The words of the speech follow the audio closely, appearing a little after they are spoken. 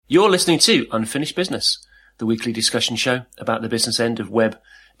You're listening to Unfinished Business, the weekly discussion show about the business end of web,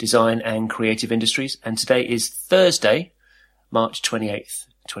 design and creative industries. And today is Thursday, March 28th,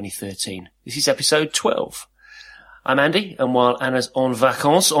 2013. This is episode 12. I'm Andy, and while Anna's en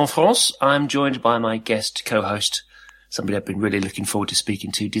vacances en France, I'm joined by my guest co-host, somebody I've been really looking forward to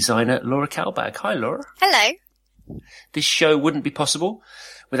speaking to, designer Laura Kalbag. Hi, Laura. Hello. This show wouldn't be possible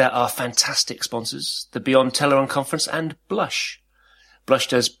without our fantastic sponsors, the Beyond Teleron Conference and Blush. Blush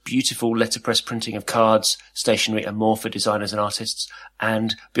does beautiful letterpress printing of cards, stationery and more for designers and artists.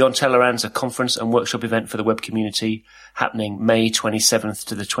 And Beyond Teleron's a conference and workshop event for the web community happening May 27th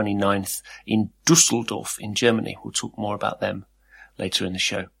to the 29th in Dusseldorf in Germany. We'll talk more about them later in the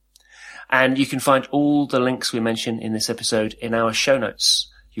show. And you can find all the links we mention in this episode in our show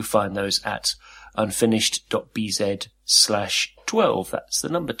notes. You'll find those at unfinished.bz/12. That's the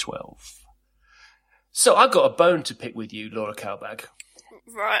number 12. So I've got a bone to pick with you, Laura Kalbag.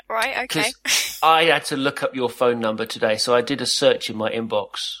 Right, okay. I had to look up your phone number today, so I did a search in my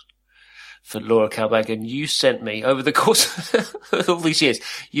inbox for Laura Kalbag, and you sent me, over the course of all these years,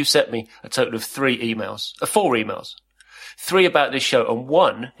 you sent me a total of four emails. 3 about this show, and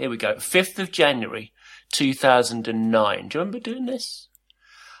 1, here we go, 5th of January, 2009. Do you remember doing this?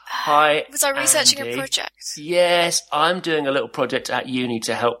 Hi, was I researching Andy. a project? Yes, I'm doing a little project at uni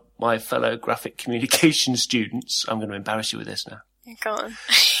to help my fellow graphic communication students. I'm going to embarrass you with this now. Go on.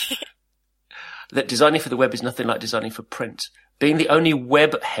 That designing for the web is nothing like designing for print. Being the only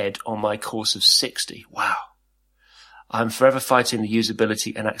web head on my course of 60. Wow. I'm forever fighting the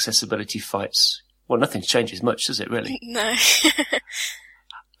usability and accessibility fights. Well, nothing changes much, does it really? No.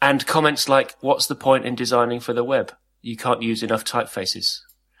 And comments like, what's the point in designing for the web? You can't use enough typefaces.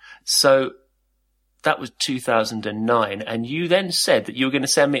 So that was 2009. And you then said that you were going to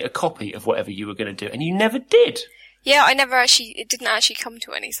send me a copy of whatever you were going to do. And you never did. Yeah, it didn't actually come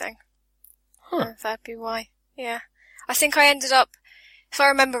to anything. Huh. That'd be why. Yeah. I think I ended up, if I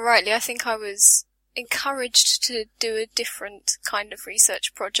remember rightly, I think I was encouraged to do a different kind of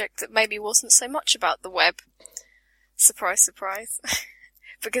research project that maybe wasn't so much about the web. Surprise, surprise.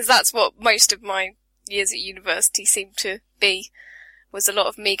 Because that's what most of my years at university seemed to be, was a lot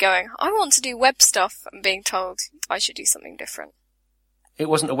of me going, I want to do web stuff, and being told I should do something different. It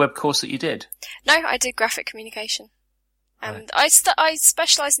wasn't a web course that you did? No, I did graphic communication. And I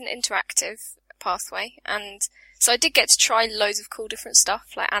specialised in interactive pathway, and so I did get to try loads of cool different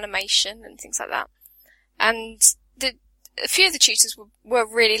stuff, like animation and things like that. And a few of the tutors were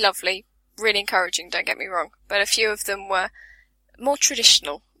really lovely, really encouraging, don't get me wrong, but a few of them were more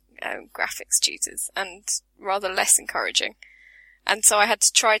traditional graphics tutors and rather less encouraging. And so I had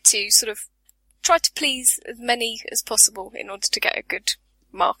to try to please as many as possible in order to get a good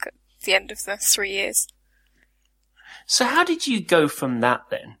mark at the end of the 3 years. So how did you go from that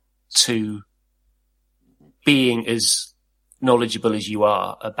then to being as knowledgeable as you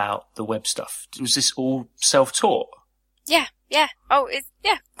are about the web stuff? Was this all self-taught? Yeah. Oh,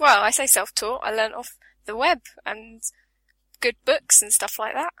 yeah. Well, I say self-taught. I learned off the web and good books and stuff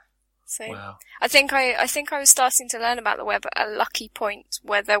like that. So wow. I think I was starting to learn about the web at a lucky point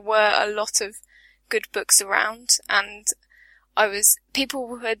where there were a lot of good books around, and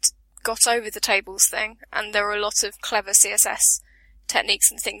people had got over the tables thing, and there were a lot of clever CSS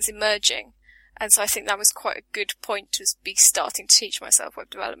techniques and things emerging. And so I think that was quite a good point to be starting to teach myself web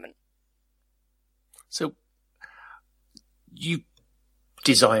development. So you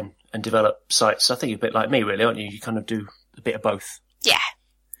design and develop sites. I think you're a bit like me, really, aren't you? You kind of do a bit of both. Yeah.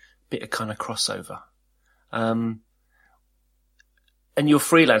 Bit of kind of crossover. And you're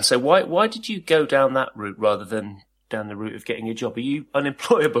freelance, so why did you go down that route rather than down the route of getting a job? Are you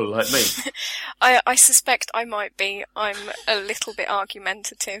unemployable like me? I suspect I might be. I'm a little bit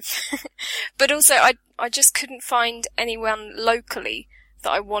argumentative. But also I just couldn't find anyone locally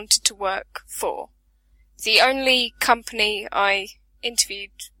that I wanted to work for. The only company I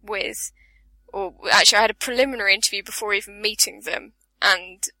interviewed with, or actually I had a preliminary interview before even meeting them,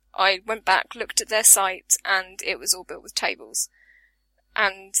 and I went back, looked at their site, and it was all built with tables.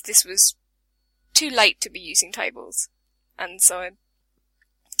 And this was too late to be using tables. And so I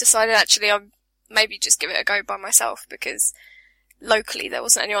decided actually I'd maybe just give it a go by myself, because locally there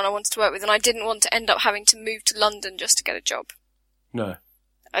wasn't anyone I wanted to work with, and I didn't want to end up having to move to London just to get a job. No.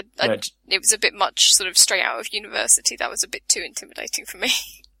 It was a bit much sort of straight out of university. That was a bit too intimidating for me.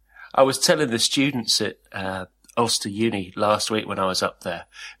 I was telling the students at Ulster Uni last week when I was up there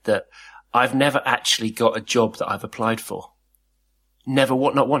that I've never actually got a job that I've applied for. Never,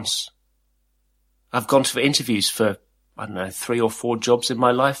 not once. I've gone for interviews for, 3 or 4 jobs in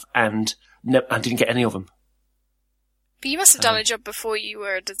my life, and I didn't get any of them. But you must have done a job before you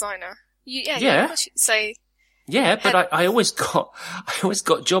were a designer. Yeah. So. Yeah, but I always got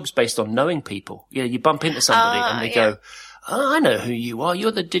jobs based on knowing people. You bump into somebody and they go, "Oh, I know who you are.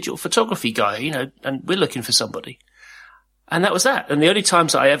 You're the digital photography guy, and we're looking for somebody." And that was that. And the only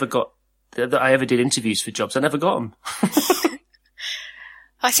times that I ever did interviews for jobs, I never got them.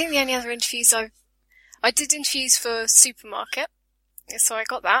 I think the only other interviews I did interviews for supermarket. So I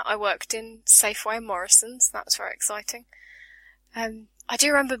got that. I worked in Safeway and Morrison's. That was very exciting. I do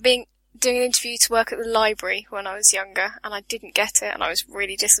remember doing an interview to work at the library when I was younger, and I didn't get it, and I was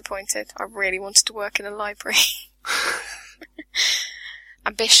really disappointed. I really wanted to work in a library.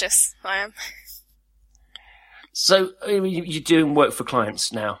 Ambitious, I am. So, you're doing work for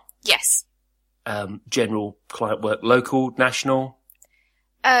clients now? Yes. General client work, local, national?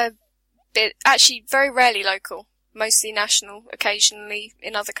 Actually, very rarely local. Mostly national, occasionally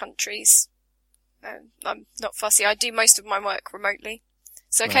in other countries. I'm not fussy. I do most of my work remotely.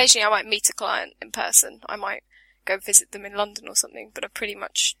 So occasionally I might meet a client in person. I might go visit them in London or something, but I pretty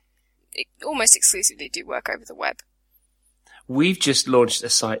much almost exclusively do work over the web. We've just launched a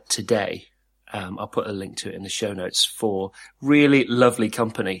site today. I'll put a link to it in the show notes for really lovely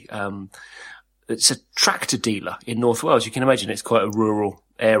company. It's a tractor dealer in North Wales. You can imagine it's quite a rural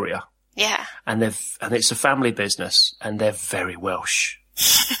area. Yeah. And it's a family business, and they're very Welsh.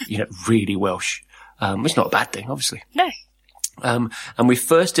 Really Welsh. It's not a bad thing, obviously. No. And we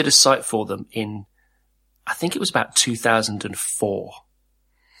first did a site for them in, I think it was about 2004.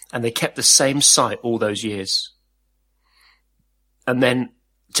 And they kept the same site all those years. And then,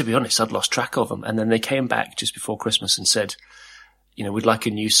 to be honest, I'd lost track of them. And then they came back just before Christmas and said, we'd like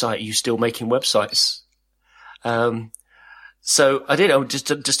a new site. Are you still making websites? So I did. I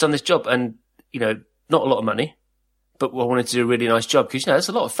just done this job, and, not a lot of money, but I wanted to do a really nice job because, there's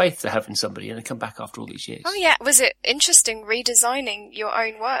a lot of faith to have in somebody and they come back after all these years. Oh, yeah. Was it interesting redesigning your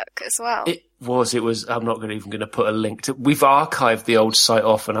own work as well? It was. I'm not even going to put a link to. We've archived the old site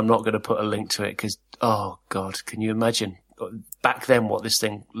off, and I'm not going to put a link to it because, oh God, can you imagine back then what this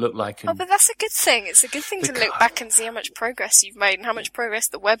thing looked like? But that's a good thing. It's a good thing to look back and see how much progress you've made and how much progress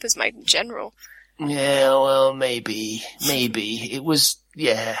the web has made in general. Yeah, well, maybe. It was,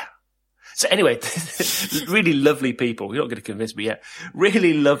 yeah. So anyway, really lovely people. You're not going to convince me yet.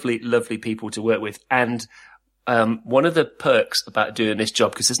 Really lovely people to work with. And one of the perks about doing this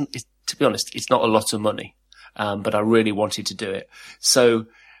job, because to be honest, it's not a lot of money, but I really wanted to do it. So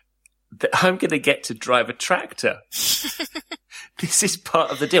I'm going to get to drive a tractor. This is part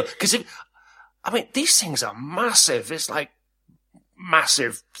of the deal. Because, these things are massive. It's like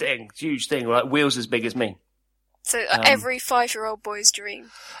massive thing, huge thing, like wheels as big as me. So every 5-year-old boy's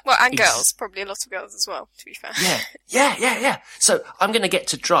dream. Well, and girls, probably a lot of girls as well, to be fair. Yeah. So I'm going to get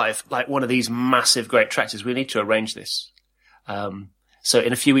to drive like one of these massive, great tractors. We need to arrange this. So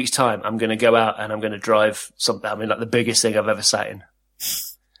in a few weeks' time, I'm going to go out and I'm going to drive something, like the biggest thing I've ever sat in.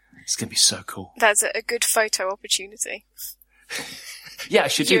 It's going to be so cool. That's a good photo opportunity. Yeah, I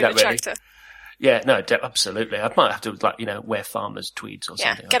should do that, really. Tractor. Yeah, no, absolutely. I might have to, wear farmer's tweeds or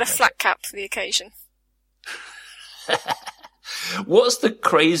something. Yeah, get a flat cap for the occasion. What's the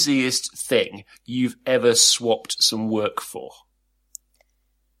craziest thing you've ever swapped some work for?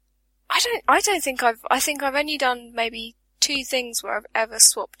 I don't think I think I've only done maybe 2 things where I've ever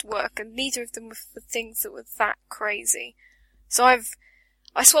swapped work, and neither of them were for things that were that crazy. So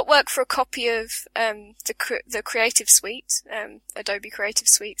I swapped work for a copy of the Creative Suite, Adobe Creative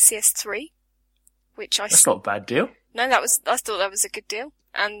Suite CS3, which That's not a bad deal. No, I thought that was a good deal,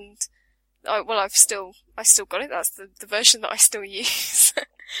 and I still got it. That's the version that I still use.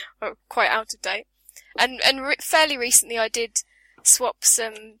 Quite out of date. And fairly recently I did swap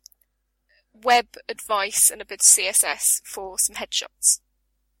some web advice and a bit of CSS for some headshots,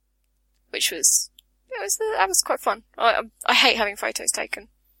 which was quite fun. I hate having photos taken.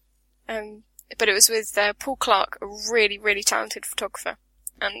 But it was with Paul Clark, a really, really talented photographer,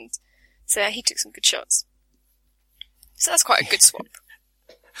 and so he took some good shots. So that's quite a good swap.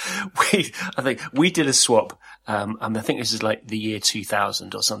 I think we did a swap, and I think this is like the year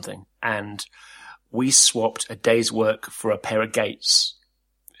 2000 or something, and we swapped a day's work for a pair of gates.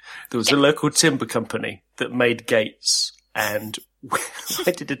 There was a local timber company that made gates, and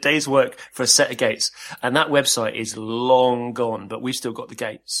I did a day's work for a set of gates, and that website is long gone, but we've still got the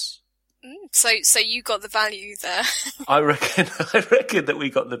gates. So you got the value there. I reckon that we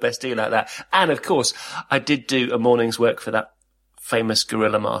got the best deal out of that. And of course, I did do a morning's work for that famous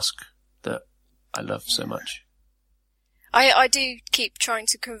gorilla mask that I love so much. I do keep trying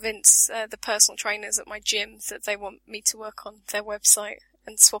to convince the personal trainers at my gym that they want me to work on their website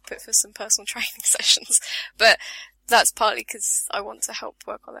and swap it for some personal training sessions. But that's partly because I want to help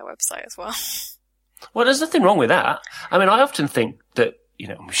work on their website as well. Well, there's nothing wrong with that. I mean, I often think that,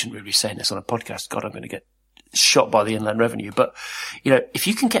 we shouldn't really be saying this on a podcast. God, I'm going to get shot by the Inland Revenue. But, if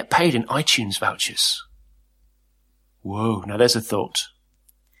you can get paid in iTunes vouchers. Whoa, now there's a thought.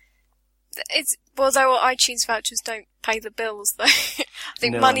 Though iTunes vouchers don't pay the bills, though. I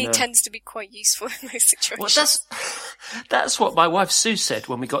think money tends to be quite useful in those situations. Well, that's what my wife Sue said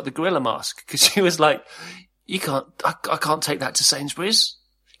when we got the gorilla mask, because she was like, I can't take that to Sainsbury's,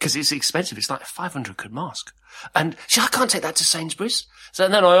 because it's expensive. It's like £500 mask. And I can't take that to Sainsbury's. So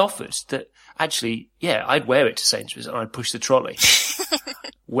then I offered that, actually, I'd wear it to Sainsbury's and I'd push the trolley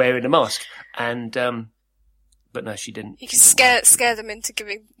wearing a mask. And, but no, she didn't. You can scare them into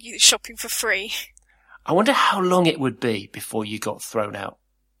giving you shopping for free. I wonder how long it would be before you got thrown out.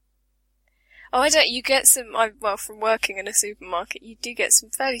 Oh, you get some, from working in a supermarket, you do get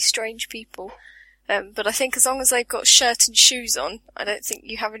some fairly strange people. But I think as long as they've got shirt and shoes on, I don't think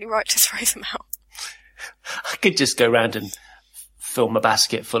you have any right to throw them out. I could just go round and film a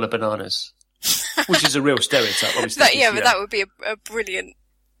basket full of bananas, which is a real stereotype, obviously. But that would be a brilliant,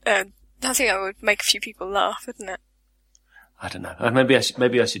 I think that would make a few people laugh, wouldn't it? I don't know. Maybe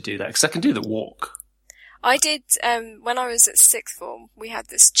I should do that, because I can do the walk. I did, when I was at sixth form, we had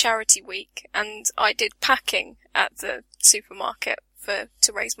this charity week, and I did packing at the supermarket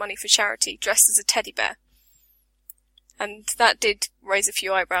to raise money for charity, dressed as a teddy bear. And that did raise a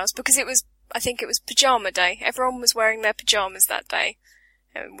few eyebrows, because I think it was pyjama day. Everyone was wearing their pyjamas that day.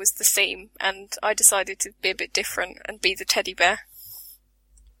 It was the theme, and I decided to be a bit different and be the teddy bear.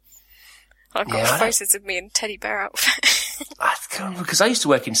 I've got photos of me in teddy bear outfit. Because I used to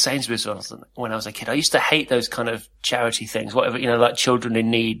work in Sainsbury's when I was a kid. I used to hate those kind of charity things, whatever, like Children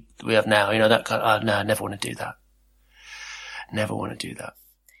in Need we have now, that kind of, no, I never want to do that. Never want to do that.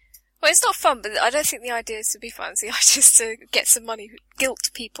 Well, it's not fun, but I don't think the idea is to be fun. The idea is to get some money, guilt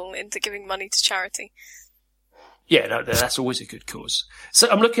people into giving money to charity. Yeah, no, that's always a good cause. So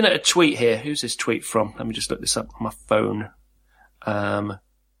I'm looking at a tweet here. Who's this tweet from? Let me just look this up on my phone.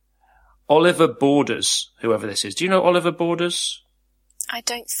 Oliver Borders, whoever this is. Do you know Oliver Borders? I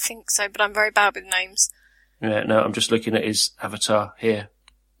don't think so, but I'm very bad with names. Yeah, no, I'm just looking at his avatar here.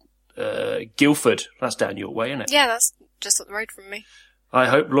 Guildford. That's down your way, isn't it? Yeah, that's just up the road from me. I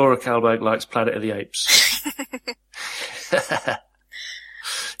hope Laura Kalberg likes Planet of the Apes.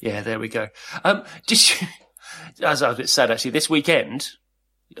 Yeah, there we go. As I was a bit sad, actually, this weekend,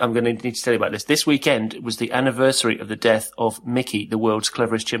 I'm going to need to tell you about this. This weekend was the anniversary of the death of Mickey, the world's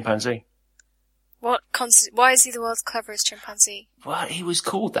cleverest chimpanzee. Why is he the world's cleverest chimpanzee? Well, he was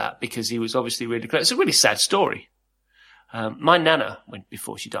called that because he was obviously really clever. It's a really sad story. My nana went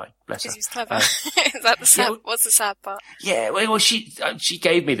before she died, bless her. Because he was clever. Is that the sad? What's the sad part? Yeah, well, she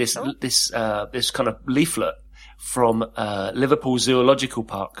gave me this kind of leaflet from Liverpool Zoological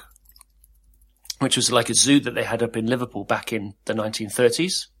Park, which was like a zoo that they had up in Liverpool back in the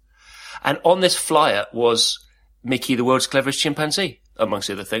 1930s. And on this flyer was Mickey, the world's cleverest chimpanzee,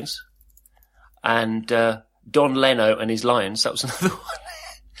 amongst other things. And Don Leno and his lions, that was another one.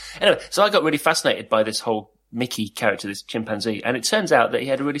 Anyway, so I got really fascinated by this whole Mickey character, this chimpanzee, and it turns out that he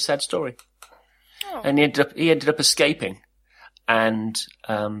had a really sad story. Oh. And he ended up escaping and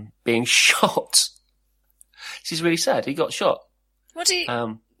being shot. This is really sad. He got shot. What did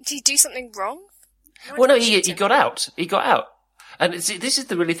he do something wrong? Well, no, he got out. He got out. And this is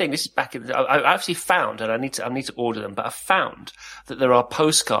the really thing. This is back in I actually found, and I need to order them, but I found that there are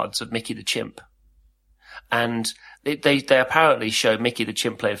postcards of Mickey the chimp. And they apparently show Mickey the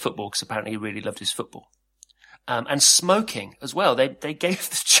chimp playing football because apparently he really loved his football. And smoking as well. They gave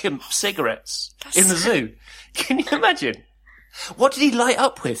the chimp cigarettes in the zoo. Can you imagine? What did he light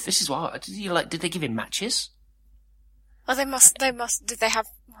up with? This is what, did they give him matches? Oh, they must, did they have,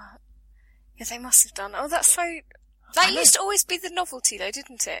 yeah, they must have done. Oh, that's so, that used to always be the novelty though,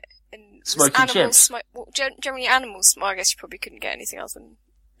 didn't it? Smoking chimps. Generally animals, I guess you probably couldn't get anything else than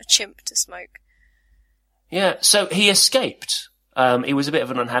a chimp to smoke. Yeah, so he escaped. He was a bit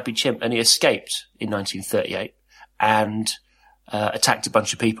of an unhappy chimp, and he escaped in 1938 and attacked a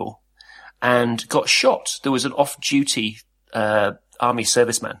bunch of people and got shot. There was an off-duty army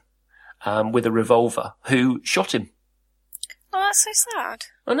serviceman with a revolver who shot him. Oh, that's so sad.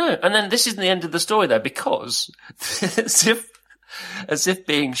 I know. And then this isn't the end of the story, though, because as if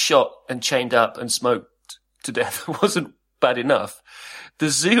being shot and chained up and smoked to death wasn't bad enough, the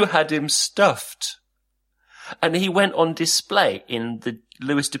zoo had him stuffed. And he went on display in the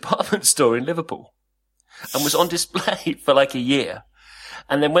Lewis department store in Liverpool and was on display for like a year.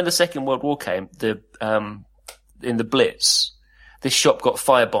 And then when the Second World War came, in the Blitz, this shop got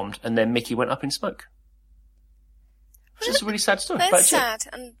firebombed and then Mickey went up in smoke. Which is a really sad story. That's sad.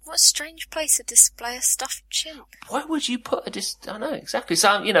 And what a strange place to display a stuffed chimp. Why would you put I know, exactly. So,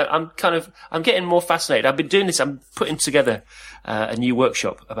 I'm getting more fascinated. I've been doing this. I'm putting together a new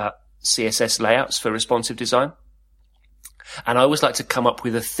workshop about CSS layouts for responsive design. And I always like to come up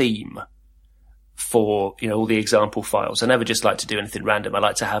with a theme for, all the example files. I never just like to do anything random. I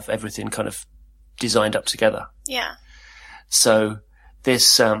like to have everything kind of designed up together. Yeah. So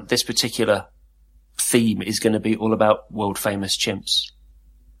this particular theme is going to be all about world famous chimps.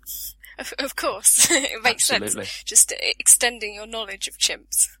 Of course. It makes Absolutely. sense. Just extending your knowledge of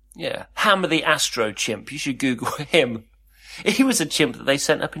chimps. Yeah. Hammer the Astro chimp. You should Google him. He was a chimp that they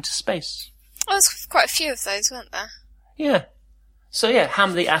sent up into space. Oh, there's quite a few of those, weren't there? Yeah. So yeah,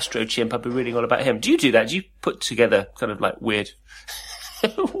 Ham the Astro chimp. I've been reading all about him. Do you do that? Do you put together kind of like weird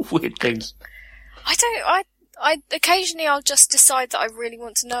things? I don't. I occasionally I'll just decide that I really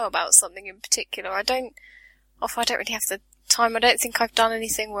want to know about something in particular. I don't really have the time. I don't think I've done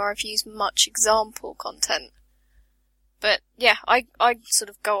anything where I've used much example content. But yeah, I sort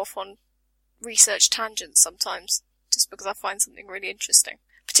of go off on research tangents sometimes, just because I find something really interesting.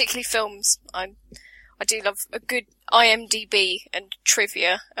 Particularly films. I do love a good IMDb and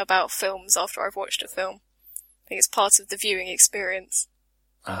trivia about films after I've watched a film. I think it's part of the viewing experience.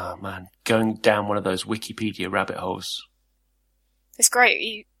 Oh man, going down one of those Wikipedia rabbit holes. It's great.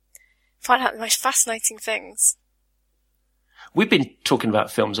 You find out the most fascinating things. We've been talking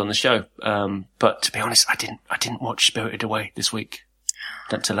about films on the show, but to be honest, I didn't watch Spirited Away this week.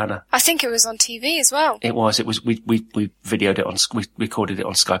 Don't tell Anna. I think it was on TV as well. It was. We videoed it we recorded it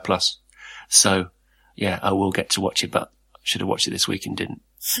on Sky Plus. So yeah, I will get to watch it, but I should have watched it this week and didn't.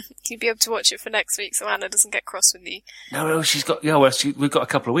 You'd be able to watch it for next week, so Anna doesn't get cross with you. No, she's got. Yeah, we've got a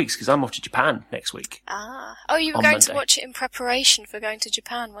couple of weeks because I'm off to Japan next week. Ah, oh, you were going to watch it in preparation for going to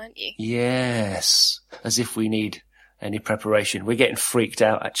Japan, weren't you? Yes, as if we need any preparation. We're getting freaked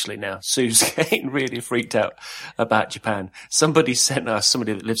out actually now. Sue's getting really freaked out about Japan. Somebody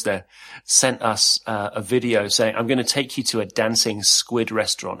that lives there, sent us a video saying, "I'm going to take you to a dancing squid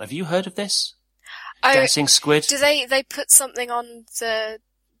restaurant." Have you heard of this? Oh, dancing squid? Do they put something on the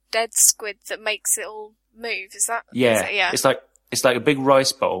dead squid that makes it all move? Is that? Yeah. Yeah. It's like a big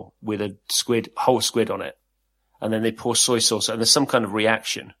rice bowl with a whole squid on it. And then they pour soy sauce and there's some kind of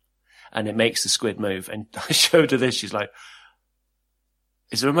reaction and it makes the squid move. And I showed her this. She's like,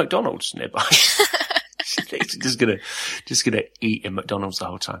 is there a McDonald's nearby? She thinks she's just gonna eat in McDonald's the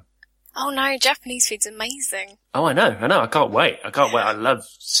whole time. Oh no, Japanese food's amazing. Oh, I know. I can't wait. I love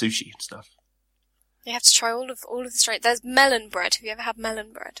sushi and stuff. You have to try all of the strange. There's melon bread. Have you ever had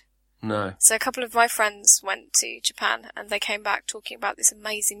melon bread? No. So a couple of my friends went to Japan and they came back talking about this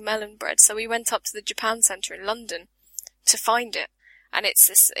amazing melon bread. So we went up to the Japan Centre in London to find it. And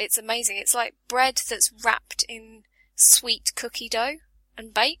it's amazing. It's like bread that's wrapped in sweet cookie dough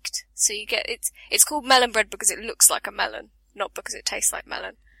and baked. So you get, it's called melon bread because it looks like a melon, not because it tastes like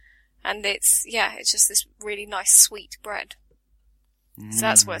melon. And it's just this really nice sweet bread. So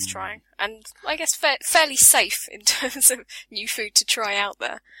that's worth trying. And I guess fairly safe in terms of new food to try out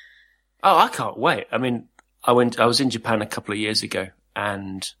there. Oh, I can't wait. I mean, I was in Japan a couple of years ago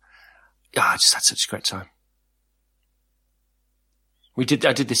and I just had such a great time. I did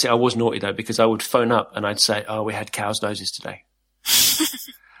this. I was naughty though, because I would phone up and I'd say, "Oh, we had cow's noses today."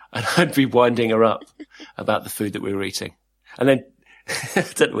 And I'd be winding her up about the food that we were eating. And then, I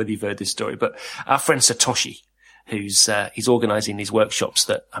don't know whether you've heard this story, but our friend Satoshi, he's organising these workshops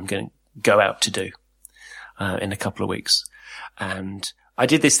that I'm going to go out to do, in a couple of weeks. And I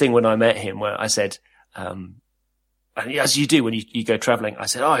did this thing when I met him where I said, as you do when you go travelling, I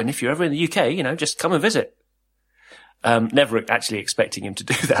said, "Oh, and if you're ever in the UK, just come and visit." Never actually expecting him to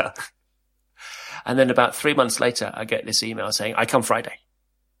do that. And then about 3 months later, I get this email saying, "I come Friday."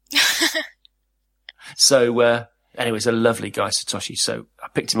 So, anyway, he's a lovely guy, Satoshi. So I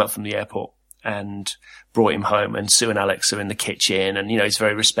picked him up from the airport and brought him home, and Sue and Alex are in the kitchen, and, he's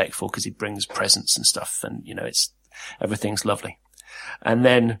very respectful because he brings presents and stuff, and, everything's lovely. And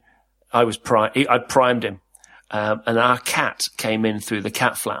then I primed him, and our cat came in through the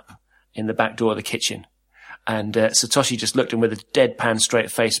cat flap in the back door of the kitchen. And Satoshi just looked and with a deadpan straight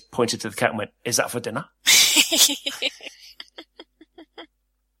face pointed to the cat and went, "Is that for dinner?"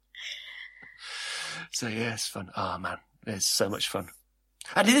 So yeah, it's fun. Oh man, it's so much fun.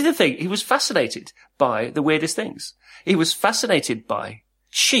 And the other thing, he was fascinated by the weirdest things. He was fascinated by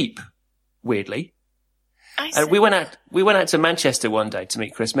sheep, weirdly. And we went out to Manchester one day to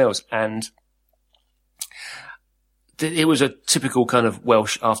meet Chris Mills, and it was a typical kind of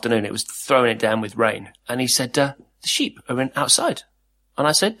Welsh afternoon. It was throwing it down with rain. And he said, "The sheep are outside." And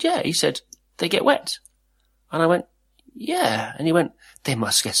I said, "Yeah." He said, "They get wet." And I went, yeah. And he went, they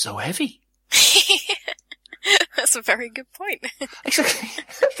must get so heavy. That's a very good point. Exactly.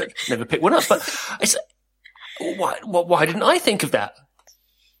 Never picked one up, but it's, why didn't I think of that?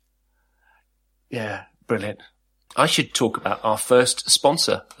 Yeah, brilliant. I should talk about our first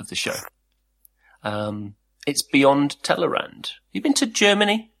sponsor of the show. It's Beyond Tellerrand. You been to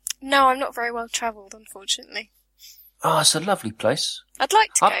Germany? No, I'm not very well travelled, unfortunately. Oh, it's a lovely place. I'd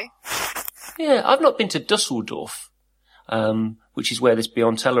like to go. Yeah, I've not been to Dusseldorf, which is where this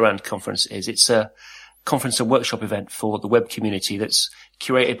Beyond Tellerrand conference is. It's a conference and workshop event for the web community that's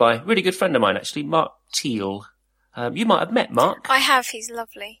curated by a really good friend of mine, actually, Mark Teal. You might have met Mark. I have. He's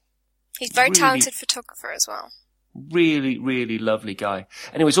lovely. He's a very talented photographer as well. Really, really lovely guy.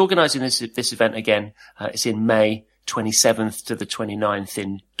 And he was organising this event again. It's in May 27th to the 29th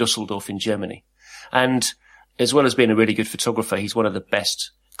in Dusseldorf in Germany. And as well as being a really good photographer, he's one of the best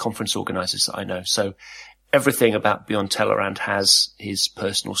conference organisers that I know. So everything about Beyond Tellerrand has his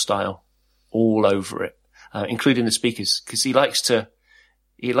personal style all over it, including the speakers, because he likes to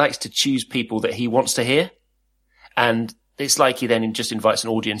choose people that he wants to hear. And it's like he then just invites an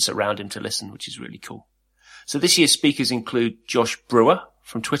audience around him to listen, which is really cool. So this year's speakers include Josh Brewer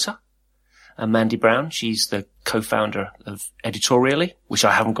from Twitter and Mandy Brown. She's the co-founder of Editorially, which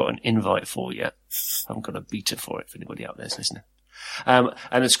I haven't got an invite for yet. I haven't got a beta for it if anybody out there is listening. And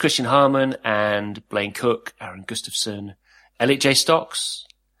there's Christian Harmon and Blaine Cook, Aaron Gustafson, Elliot J. Stocks,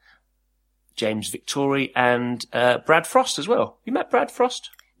 James Victori, and Brad Frost as well. You met Brad Frost?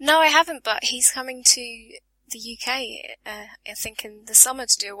 No, I haven't, but he's coming to the UK, I think in the summer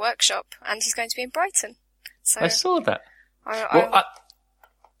to do a workshop, and he's going to be in Brighton. So I saw that.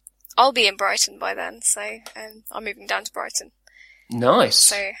 I'll be in Brighton by then, so I'm moving down to Brighton. Nice.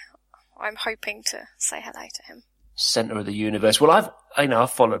 So I'm hoping to say hello to him. Centre of the universe. Well,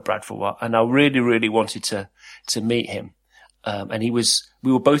 I've followed Brad for a while, and I really, really wanted to meet him. And we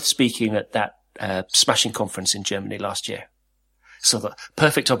were both speaking at that Smashing conference in Germany last year. So the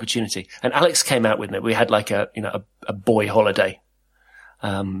perfect opportunity. And Alex came out with me. We had like a boy holiday,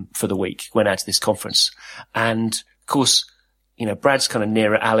 for the week, went out to this conference. And of course, Brad's kind of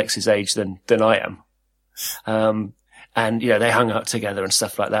nearer Alex's age than I am. And, they hung out together and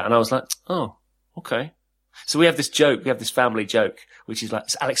stuff like that. And I was like, oh, okay. So we have this family joke, which is like,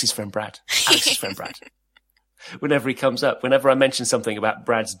 it's Alex's friend Brad. Alex's friend Brad. Whenever he comes up, whenever I mention something about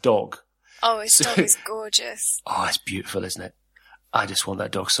Brad's dog. Oh, his dog is gorgeous. Oh, it's beautiful, isn't it? I just want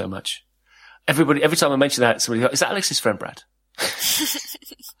that dog so much. Every time I mention that, somebody goes, is that Alex's friend Brad?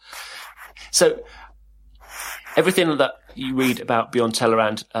 So everything that you read about Beyond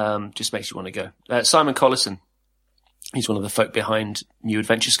Tellerrand just makes you want to go. Simon Collison, he's one of the folk behind New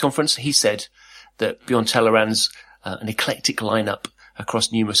Adventures Conference. He said that Beyond Tellerrand's an eclectic lineup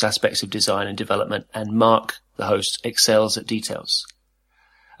across numerous aspects of design and development, and Mark, the host, excels at details.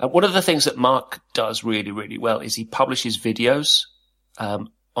 One of the things that Mark does really, really well is he publishes videos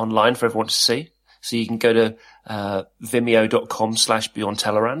online for everyone to see. So you can go to vimeo.com/Beyond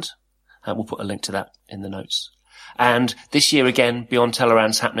Tellerrand. We'll put a link to that in the notes. And this year again, Beyond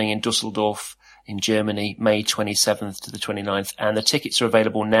Tellerrand's happening in Dusseldorf in Germany, May 27th to the 29th. And the tickets are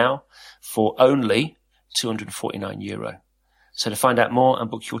available now for only €249. So to find out more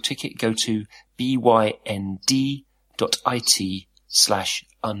and book your ticket, go to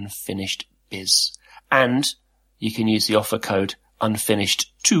bynd.it/unfinishedbiz. And you can use the offer code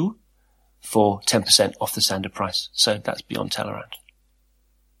unfinished2 for 10% off the standard price. So that's Beyond Tellerrand.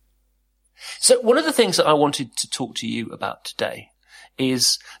 So one of the things that I wanted to talk to you about today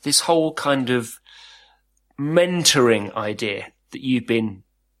is this whole kind of mentoring idea that you've been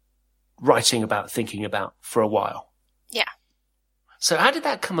writing about, thinking about for a while. Yeah. So how did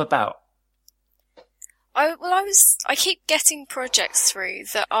that come about? I keep getting projects through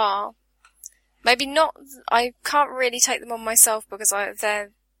that are maybe not, I can't really take them on myself because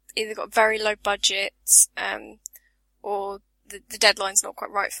they're either got very low budgets, or the deadline's not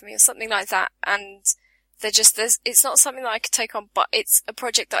quite right for me or something like that. And it's not something that I could take on, but it's a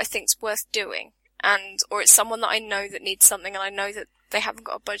project that I think's worth doing. Or it's someone that I know that needs something and I know that they haven't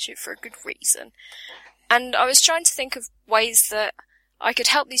got a budget for a good reason. And I was trying to think of ways that I could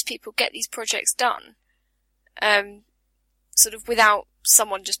help these people get these projects done, sort of without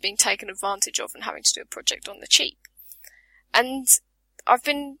someone just being taken advantage of and having to do a project on the cheap. And I've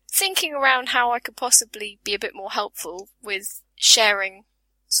been thinking around how I could possibly be a bit more helpful with sharing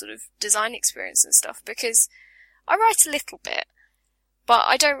sort of design experience and stuff, because I write a little bit, but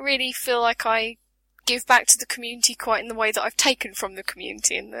I don't really feel like I give back to the community quite in the way that I've taken from the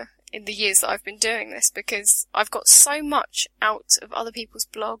community in the years that I've been doing this, because I've got so much out of other people's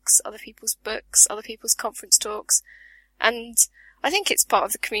blogs, other people's books, other people's conference talks, And I think it's part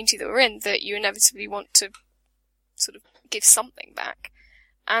of the community that we're in that you inevitably want to sort of give something back.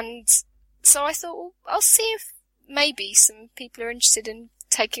 And so I thought, well, I'll see if maybe some people are interested in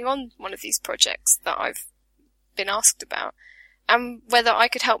taking on one of these projects that I've been asked about, and whether I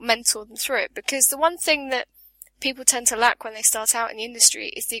could help mentor them through it. Because the one thing that people tend to lack when they start out in the industry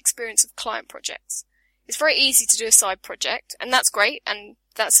is the experience of client projects. It's very easy to do a side project, and that's great, and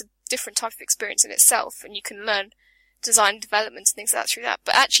that's a different type of experience in itself, and you can learn design development and things like that through that.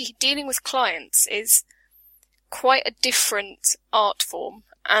 But actually dealing with clients is quite a different art form,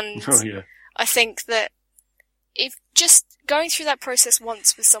 and I think that if just going through that process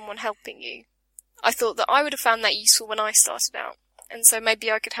once with someone helping you, I thought that I would have found that useful when I started out, and so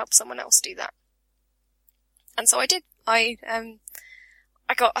maybe I could help someone else do that. And so I did. I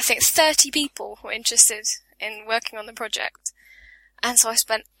got, I think, 30 people were interested in working on the project, and so I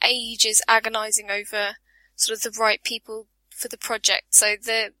spent ages agonising over sort of the right people for the project. So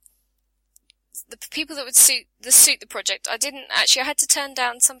the people that would suit the project, I had to turn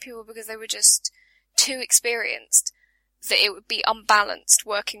down some people because they were just too experienced, that it would be unbalanced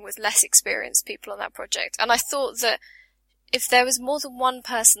working with less experienced people on that project. And I thought that if there was more than one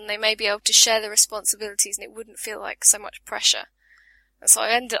person, they may be able to share the responsibilities and it wouldn't feel like so much pressure. And so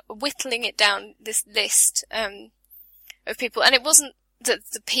I ended up whittling it down, this list of people. And it wasn't that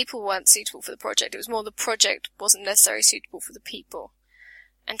the people weren't suitable for the project, it was more the project wasn't necessarily suitable for the people.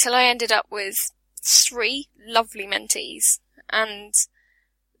 Until I ended up with 3 lovely mentees, and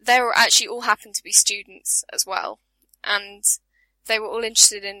they were actually all happened to be students as well. And they were all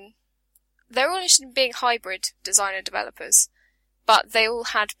interested in being hybrid designer developers, but they all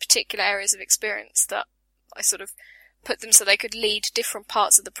had particular areas of experience that I sort of put them so they could lead different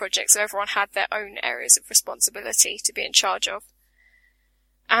parts of the project, so everyone had their own areas of responsibility to be in charge of.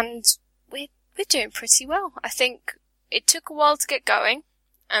 And we're doing pretty well. I think it took a while to get going,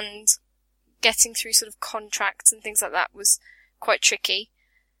 and getting through sort of contracts and things like that was quite tricky.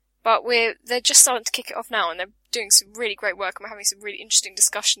 But they're just starting to kick it off now, and they're doing some really great work, and we're having some really interesting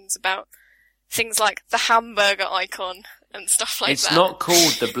discussions about things like the hamburger icon and stuff like that. It's not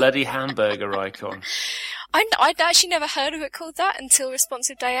called the bloody hamburger icon. I'd actually never heard of it called that until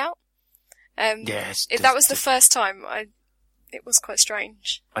Responsive Day Out. Yes. That was the first time. It was quite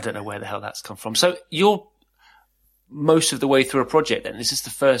strange. I don't know where the hell that's come from. So you're most of the way through a project then? This is the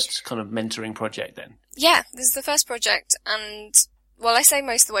first kind of mentoring project then? Yeah, this is the first project, and well, I say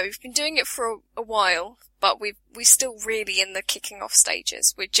most of the way. We've been doing it for a while, but we're still really in the kicking off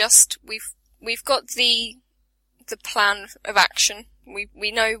stages. We've got the plan of action.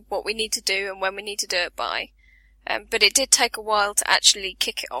 We know what we need to do and when we need to do it by. But it did take a while to actually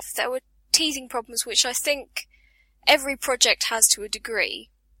kick it off. There were teething problems, which I think every project has to a degree.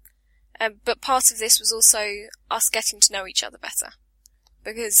 But part of this was also us getting to know each other better.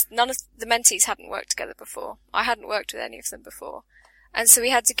 Because none of the mentees hadn't worked together before. I hadn't worked with any of them before. And so we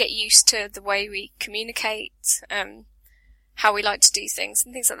had to get used to the way we communicate, how we like to do things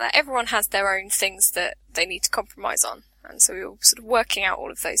and things like that. Everyone has their own things that they need to compromise on. And so we were sort of working out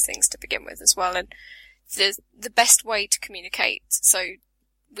all of those things to begin with as well. And the best way to communicate. So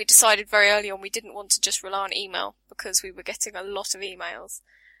we decided very early on we didn't want to just rely on email because we were getting a lot of emails.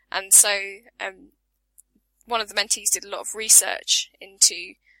 And so one of the mentees did a lot of research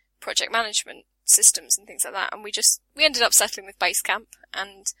into project management systems and things like that. And we ended up settling with Basecamp.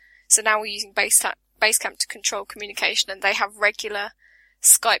 And so now we're using Basecamp to control communication, and they have regular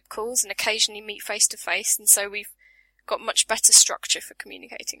Skype calls and occasionally meet face to face. And so we've got much better structure for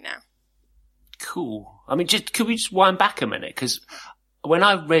communicating now. Cool. I mean, could we just wind back a minute? Because when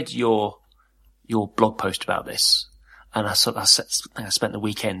I read your blog post about this, and I spent the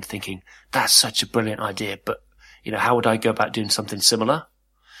weekend thinking, that's such a brilliant idea, but, how would I go about doing something similar?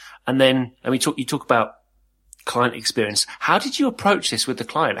 And then, you talk about client experience. How did you approach this with the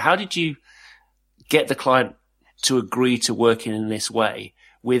client? How did you get the client to agree to working in this way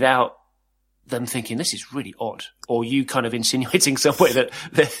without them thinking this is really odd, or you kind of insinuating somewhere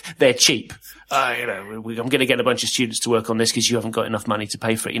that they're cheap? I'm going to get a bunch of students to work on this because you haven't got enough money to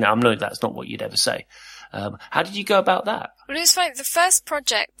pay for it. I'm knowing that's not what you'd ever say. How did you go about that? Well, it was funny. The first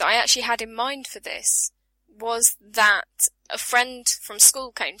project that I actually had in mind for this was that a friend from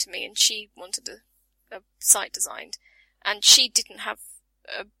school came to me and she wanted a site designed, and she didn't have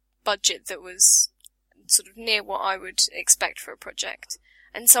a budget that was sort of near what I would expect for a project.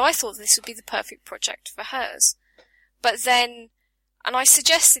 And so I thought this would be the perfect project for hers. But then, and I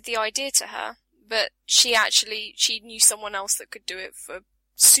suggested the idea to her, but she knew someone else that could do it for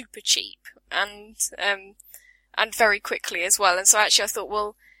super cheap and very quickly as well. And so actually I thought,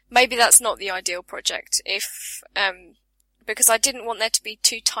 well, maybe that's not the ideal project. If because I didn't want there to be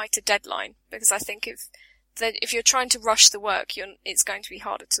too tight a deadline, because I think if you're trying to rush the work, it's going to be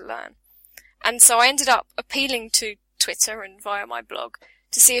harder to learn. And so I ended up appealing to Twitter and via my blog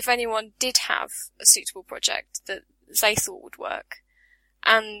to see if anyone did have a suitable project that they thought would work.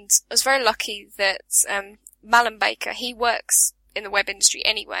 And I was very lucky that Malin Baker, he works in the web industry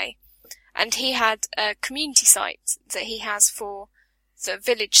anyway, and he had a community site that he has for the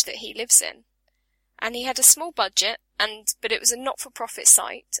village that he lives in. And he had a small budget, but it was a not-for-profit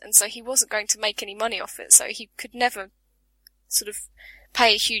site, and so he wasn't going to make any money off it, so he could never sort of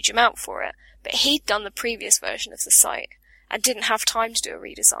pay a huge amount for it. But he'd done the previous version of the site and didn't have time to do a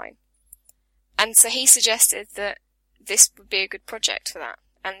redesign. And so he suggested that this would be a good project for that,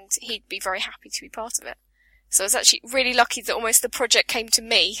 and he'd be very happy to be part of it. So I was actually really lucky that almost the project came to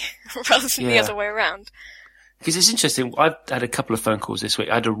me rather than the other way around. Because it's interesting, I've had a couple of phone calls this week.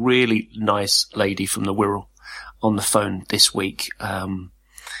 I had a really nice lady from the Wirral on the phone this week, a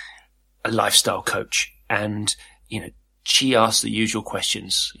lifestyle coach, and, she asked the usual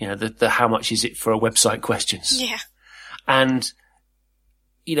questions, the how much is it for a website questions. Yeah. And,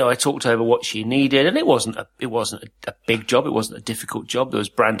 I talked over what she needed, and it wasn't a big job. It wasn't a difficult job. There was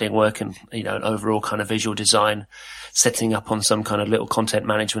branding work and, an overall kind of visual design, setting up on some kind of little content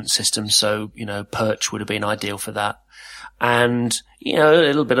management system. So, Perch would have been ideal for that. And, a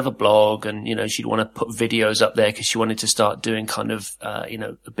little bit of a blog, and, she'd want to put videos up there because she wanted to start doing kind of,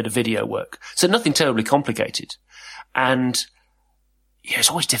 a bit of video work. So nothing terribly complicated. And, it's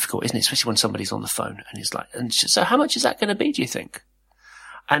always difficult, isn't it? Especially when somebody's on the phone and it's like, so how much is that going to be, do you think?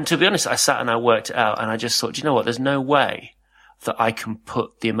 And to be honest, I sat and I worked it out, and I just thought, you know what? There's no way that I can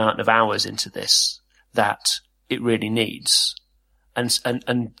put the amount of hours into this that it really needs,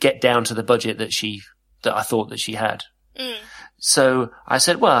 and get down to the budget that I thought that she had. Mm. So I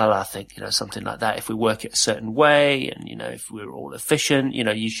said, well, I think, something like that, if we work it a certain way and, if we're all efficient,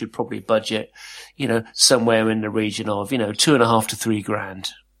 you should probably budget, somewhere in the region of, 2.5 to 3 grand.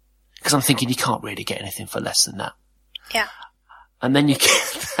 Because I'm thinking you can't really get anything for less than that. Yeah. And then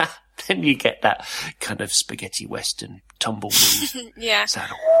you get that kind of spaghetti western tumbleweed. Yeah.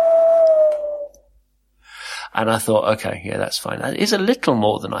 Sound. And I thought, okay, yeah, that's fine. That is a little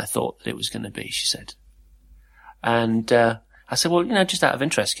more than I thought that it was going to be, she said. And, I said, well, just out of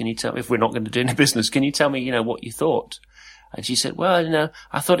interest, can you tell me, if we're not going to do any business, can you tell me, what you thought? And she said, well,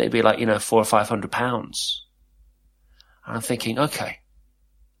 I thought it'd be like, £400 or £500. And I'm thinking, okay.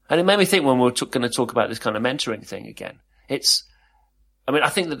 And it made me think when we're going to talk about this kind of mentoring thing again, I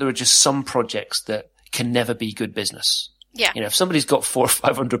think that there are just some projects that can never be good business. Yeah. If somebody's got £400 or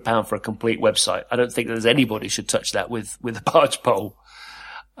 £500 for a complete website, I don't think there's anybody should touch that with a barge pole.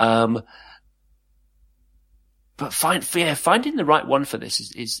 But finding the right one for this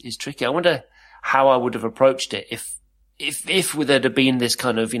is tricky. I wonder how I would have approached it if there had been this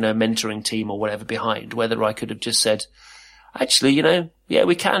kind of, mentoring team or whatever behind, whether I could have just said, actually, yeah,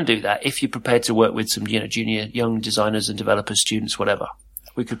 we can do that. If you're prepared to work with some, junior young designers and developers, students, whatever,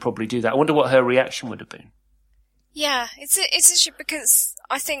 we could probably do that. I wonder what her reaction would have been. Yeah, it's interesting because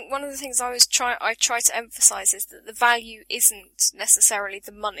I think one of the things I try to emphasize is that the value isn't necessarily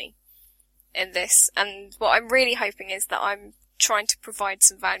the money in this. And what I'm really hoping is that I'm trying to provide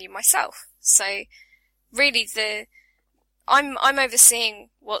some value myself. So really I'm overseeing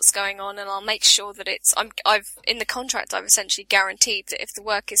what's going on, and I'll make sure that I've in the contract I've essentially guaranteed that if the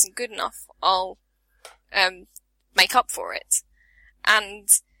work isn't good enough, I'll make up for it. And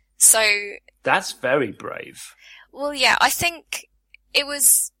so that's very brave. Well, yeah, I think it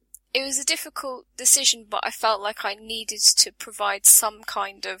was a difficult decision, but I felt like I needed to provide some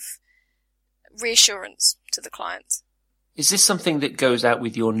kind of reassurance to the client. Is this something that goes out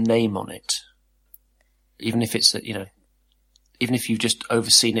with your name on it? Even if it's, even if you've just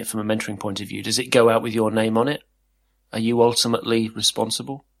overseen it from a mentoring point of view, does it go out with your name on it? Are you ultimately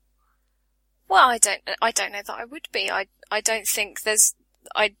responsible? Well, I don't know that I would be. I don't think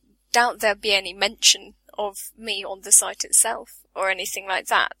I doubt there'd be any mention of me on the site itself or anything like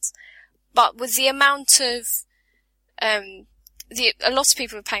that. But with the amount of, a lot of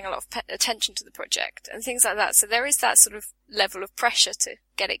people are paying a lot of attention to the project and things like that. So there is that sort of level of pressure to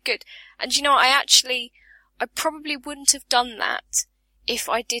get it good. And I probably wouldn't have done that if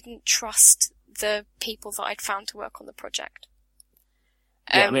I didn't trust the people that I'd found to work on the project.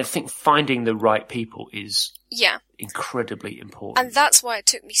 Yeah, I think finding the right people is incredibly important. And that's why it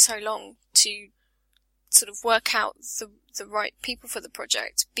took me so long to sort of work out the right people for the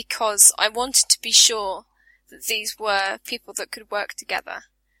project, because I wanted to be sure that these were people that could work together.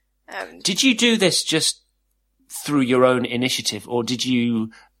 Did you do this just through your own initiative, or did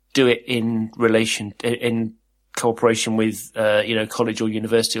you do it in relation, in cooperation with, college or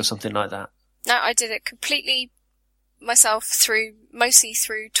university or something like that? No, I did it completely myself mostly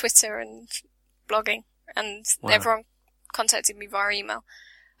through Twitter and blogging, and everyone contacted me via email.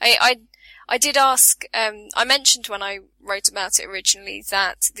 I did ask, I mentioned when I wrote about it originally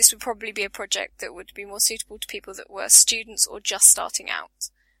that this would probably be a project that would be more suitable to people that were students or just starting out.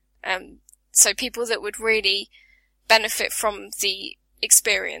 So people that would really benefit from the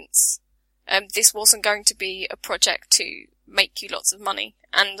experience. This wasn't going to be a project to make you lots of money.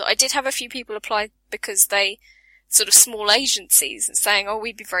 And I did have a few people apply because they sort of small agencies and saying, oh,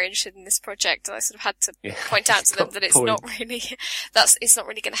 we'd be very interested in this project. And I sort of had to point out to them that it's not really, it's not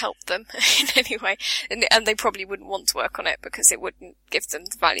really going to help them in any way. And they probably wouldn't want to work on it because it wouldn't give them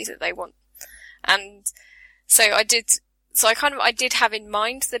the value that they want. And so I did have in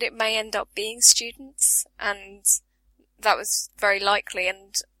mind that it may end up being students, and that was very likely.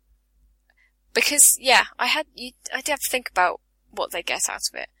 And because, I did have to think about what they get out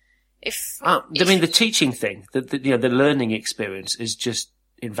of it. The teaching thing, the learning experience is just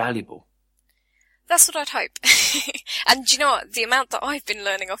invaluable. That's what I'd hope. And do you know what? The amount that I've been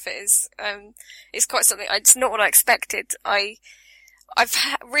learning off it is quite something. It's not what I expected. I've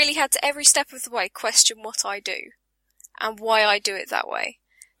really had to every step of the way question what I do and why I do it that way.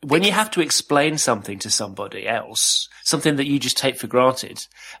 When you have to explain something to somebody else, something that you just take for granted,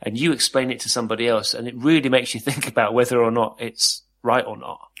 and you explain it to somebody else, and it really makes you think about whether or not it's right or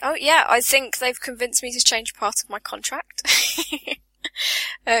not. Oh yeah, I think they've convinced me to change part of my contract.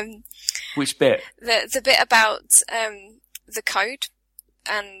 Which bit? The bit about the code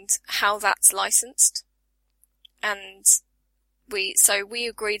and how that's licensed. And we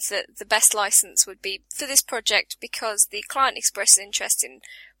agreed that the best license would be for this project because the client expressed an interest in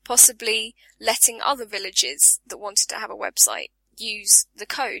possibly letting other villages that wanted to have a website use the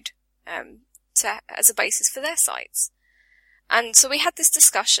code as a basis for their sites. And so we had this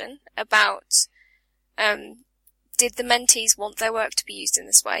discussion about did the mentees want their work to be used in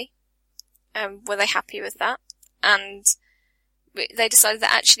this way? Were they happy with that? And they decided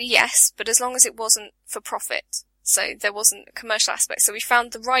that actually yes, but as long as it wasn't for profit. So there wasn't a commercial aspect. So we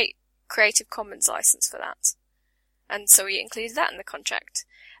found the right Creative Commons license for that. And so we included that in the contract.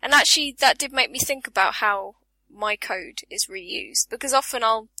 And actually that did make me think about how my code is reused. Because often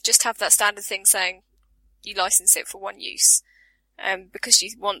I'll just have that standard thing saying you license it for one use. Because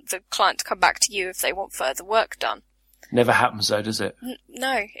you want the client to come back to you if they want further work done. Never happens though, does it?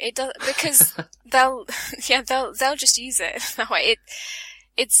 No, it does, because they'll just use it that way.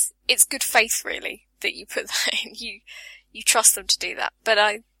 It's good faith really that you put that in. You trust them to do that. But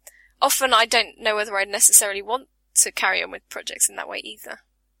I don't know whether I necessarily want to carry on with projects in that way either.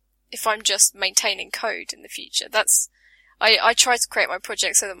 If I'm just maintaining code in the future, I try to create my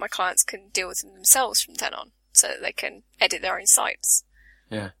projects so that my clients can deal with them themselves from then on, so that they can edit their own sites.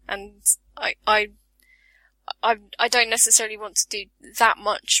 Yeah. And I don't necessarily want to do that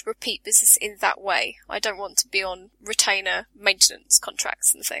much repeat business in that way. I don't want to be on retainer maintenance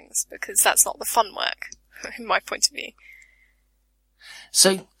contracts and things, because that's not the fun work, in my point of view.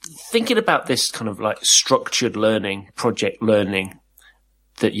 So, thinking about this kind of like structured learning, project learning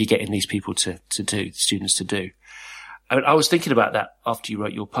that you're getting these people to do, students to do. I was thinking about that after you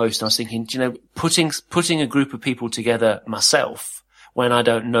wrote your post. I was thinking, putting a group of people together myself when I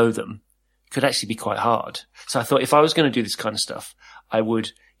don't know them could actually be quite hard. So I thought if I was going to do this kind of stuff, I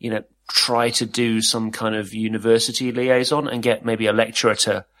would, try to do some kind of university liaison and get maybe a lecturer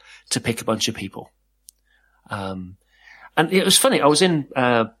to pick a bunch of people. And it was funny. I was in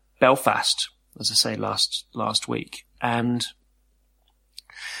Belfast, as I say, last week, and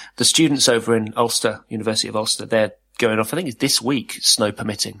the students over in Ulster, University of Ulster, they're going off, I think it's this week, snow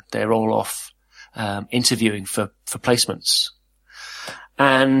permitting. They're all off interviewing for placements.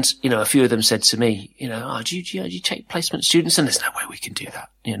 And, a few of them said to me, do you take placement students? And there's no way we can do that.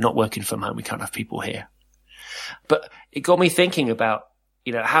 Not working from home, we can't have people here. But it got me thinking about,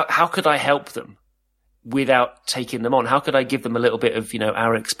 how could I help them without taking them on? How could I give them a little bit of,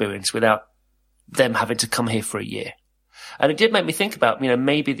 our experience without them having to come here for a year? And it did make me think about,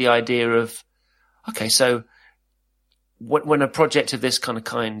 maybe the idea of, okay, so when a project of this kind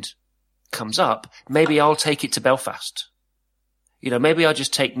comes up, maybe I'll take it to Belfast. Maybe I'll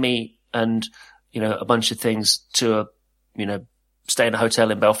just take me and, a bunch of things to stay in a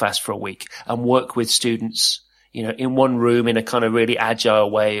hotel in Belfast for a week and work with students, in one room in a kind of really agile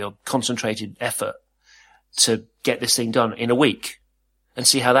way or concentrated effort to get this thing done in a week and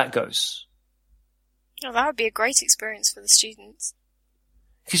see how that goes. Oh, that would be a great experience for the students.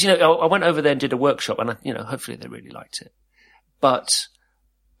 Because, I went over there and did a workshop and, hopefully they really liked it. But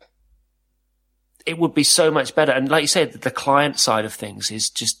it would be so much better. And like you said, the client side of things is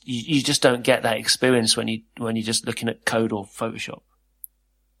just, you just don't get that experience when you're just looking at code or Photoshop.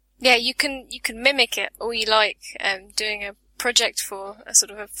 Yeah, you can mimic it all you like, doing a project for a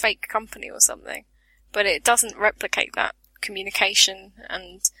sort of a fake company or something, but it doesn't replicate that communication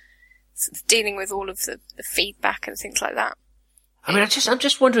and sort of dealing with all of the feedback and things like that. I mean, I'm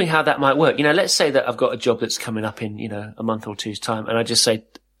just wondering how that might work. Let's say that I've got a job that's coming up in, a month or two's time, and I just say,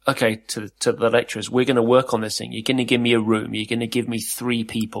 okay, to the lecturers, we're going to work on this thing. You're going to give me a room. You're going to give me 3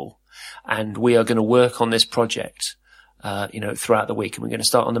 people, and we are going to work on this project, throughout the week. And we're going to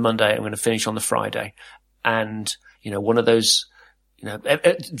start on the Monday and we're going to finish on the Friday. And, one of those,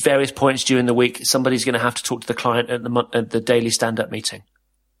 at various points during the week, somebody's going to have to talk to the client at the daily stand-up meeting.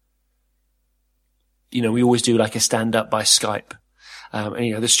 We always do like a stand-up by Skype. And,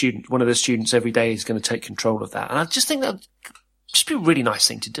 one of the students every day is going to take control of that. And I just think that would just be a really nice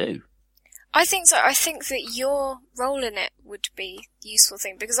thing to do. I think so. I think that your role in it would be a useful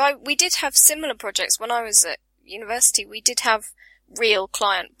thing, because we did have similar projects when I was at university. We did have real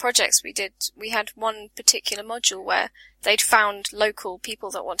client projects. We had one particular module where they'd found local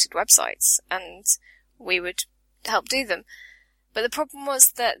people that wanted websites, and we would help do them. But the problem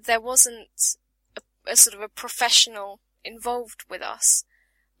was that there wasn't a sort of a professional involved with us.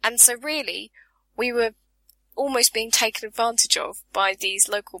 And so really, we were almost being taken advantage of by these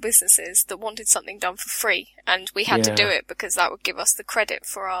local businesses that wanted something done for free, and we had to do it because that would give us the credit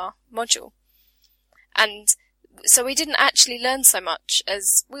for our module. And so we didn't actually learn so much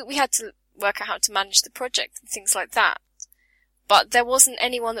as we had to work out how to manage the project and things like that. But there wasn't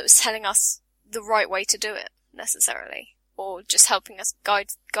anyone that was telling us the right way to do it necessarily, or just helping us guide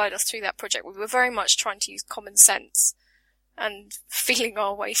us through that project. We were very much trying to use common sense and feeling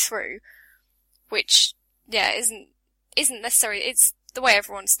our way through, which isn't necessarily, it's the way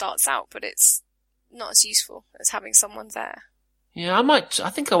everyone starts out, but it's not as useful as having someone there. Yeah, I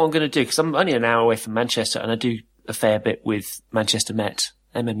think what I'm going to do, because I'm only an hour away from Manchester, and I do a fair bit with Manchester Met,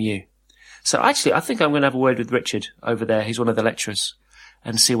 MMU. So actually, I think I'm going to have a word with Richard over there. He's one of the lecturers,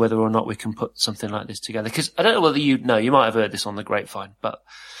 and see whether or not we can put something like this together. Because I don't know whether you might have heard this on the grapevine, but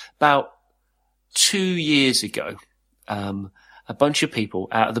about 2 years ago, a bunch of people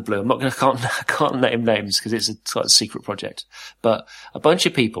out of the blue, I can't name names because it's a sort of secret project, but a bunch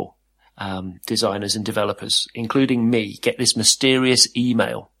of people, designers and developers, including me, get this mysterious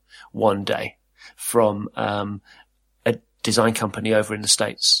email one day from a design company over in the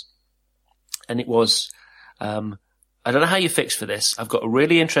States. And it was, I don't know how you fix for this. I've got a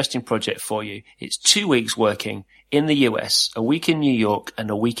really interesting project for you. It's 2 weeks working in the US, a week in New York and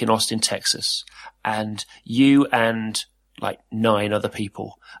a week in Austin, Texas. And you and like 9 other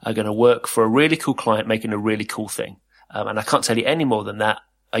people are going to work for a really cool client making a really cool thing. And I can't tell you any more than that.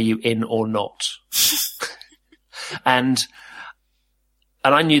 Are you in or not? And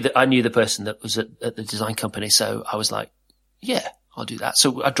I knew the person that was at the design company. So I was like, yeah, I'll do that.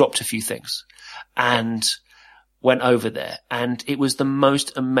 So I dropped a few things and went over there, and it was the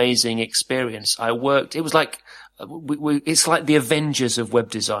most amazing experience. It was like, it's like the Avengers of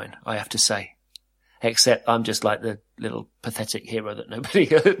web design, I have to say, except I'm just like the little pathetic hero that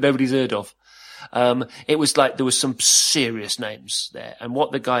nobody's heard of. It was like there was some serious names there. And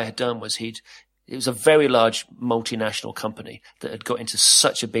what the guy had done was it was a very large multinational company that had got into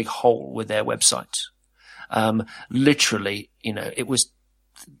such a big hole with their website. Literally,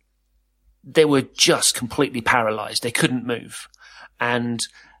 they were just completely paralyzed. They couldn't move. And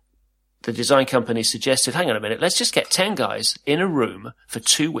the design company suggested, hang on a minute, let's just get 10 guys in a room for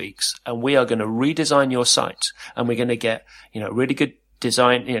 2 weeks, and we are going to redesign your site. And we're going to get, really good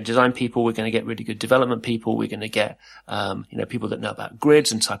design people. We're going to get really good development people. We're going to get, people that know about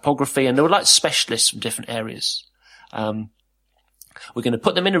grids and typography. And they were like specialists from different areas. We're going to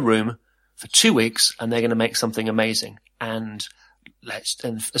put them in a room for 2 weeks, and they're going to make something amazing. And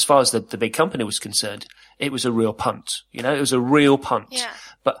as far as the big company was concerned, it was a real punt. It was a real punt. Yeah.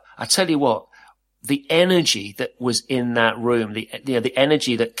 But I tell you what, the energy that was in that room, the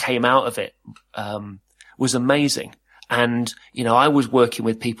energy that came out of it, was amazing. And, I was working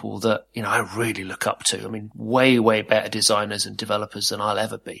with people that, I really look up to. I mean, way, way better designers and developers than I'll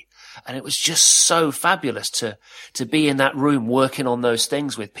ever be. And it was just so fabulous to be in that room working on those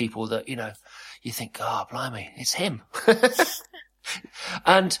things with people that, you think, oh, blimey, it's him.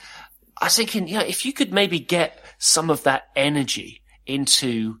 And I was thinking, if you could maybe get some of that energy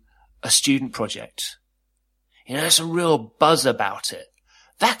into a student project, some real buzz about it,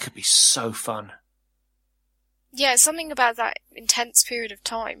 that could be so fun. Yeah, something about that intense period of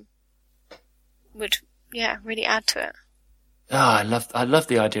time would, really add to it. Oh, I love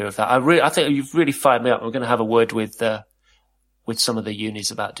the idea of that. I think you've really fired me up. We're going to have a word with some of the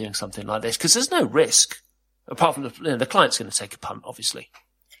unis about doing something like this, because there's no risk apart from the client's going to take a punt, obviously.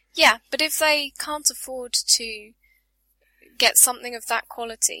 Yeah, but if they can't afford to get something of that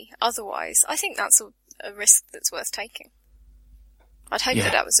quality otherwise, I think that's a risk that's worth taking. I'd hope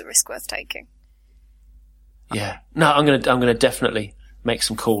that was a risk worth taking. Yeah. No, I'm going to definitely make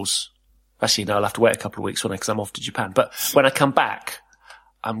some calls. Actually, no, I'll have to wait a couple of weeks because I'm off to Japan. But when I come back,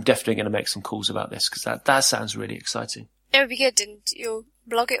 I'm definitely going to make some calls about this, because that sounds really exciting. It would be good, and you'll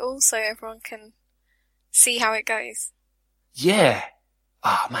blog it all so everyone can see how it goes. Yeah.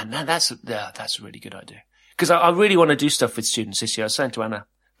 Oh man, that's a really good idea. Because I really want to do stuff with students this year. I was saying to Anna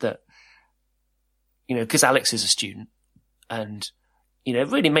that, because Alex is a student, and, it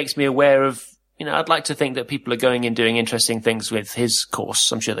really makes me aware of, I'd like to think that people are going and doing interesting things with his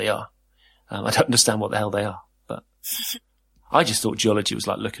course. I'm sure they are. I don't understand what the hell they are, but I just thought geology was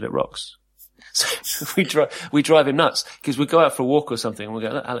like looking at rocks. So we drive him nuts, because we go out for a walk or something and we go,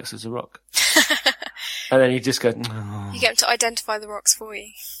 look, Alex, there's a rock. And then he just goes, oh. You get him to identify the rocks for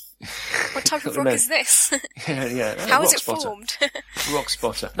you. What type of rock is this? Yeah. How is it formed? Rock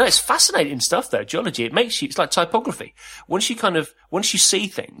spotter. No, it's fascinating stuff though, geology. It's like typography. Once you see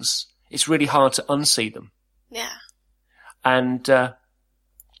things, it's really hard to unsee them. Yeah. And,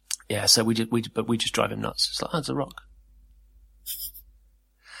 so we just drive him nuts. It's like, it's a rock.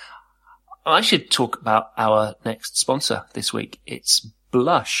 I should talk about our next sponsor this week. It's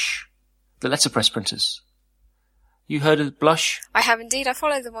Blush, the letterpress printers. You heard of Blush? I have indeed. I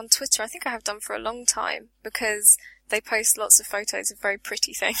follow them on Twitter. I think I have done for a long time, because they post lots of photos of very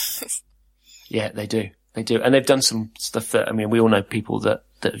pretty things. Yeah, they do. They do. And they've done some stuff that, we all know people that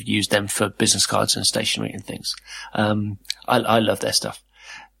have used them for business cards and stationery and things. I love their stuff.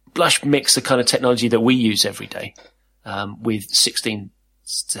 Blush mix the kind of technology that we use every day, with 16th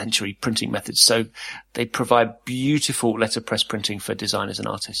century printing methods. So they provide beautiful letterpress printing for designers and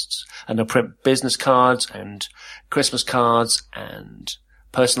artists. And they'll print business cards and Christmas cards and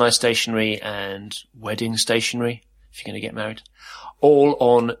personalized stationery and wedding stationery, if you're going to get married, all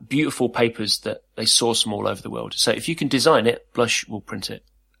on beautiful papers that they source from all over the world. So if you can design it, Blush will print it.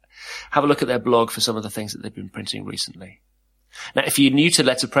 Have a look at their blog for some of the things that they've been printing recently. Now, if you're new to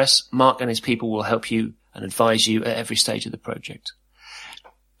letterpress, Mark and his people will help you and advise you at every stage of the project.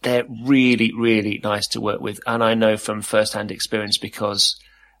 They're really, really nice to work with, and I know from first-hand experience, because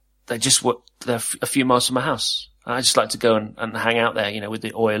they're a few miles from my house. I just like to go and hang out there, with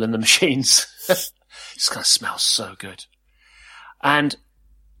the oil and the machines. It just kind of smells so good. And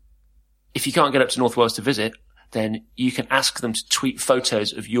if you can't get up to North Wales to visit, then you can ask them to tweet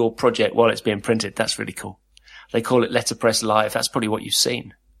photos of your project while it's being printed. That's really cool. They call it Letterpress Live. That's probably what you've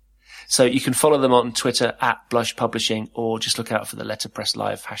seen. So you can follow them on Twitter at Blush Publishing, or just look out for the Letterpress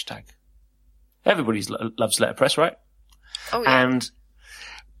Live hashtag. Everybody loves letterpress, right? Oh, yeah. And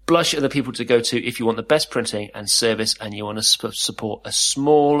Blush are the people to go to if you want the best printing and service, and you want to support a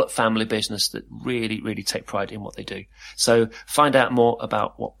small family business that really, really take pride in what they do. So find out more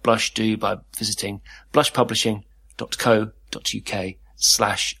about what Blush do by visiting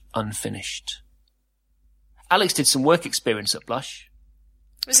blushpublishing.co.uk/unfinished. Alex did some work experience at Blush.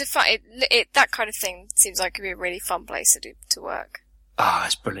 Was it fun? That kind of thing seems like it could be a really fun place to work.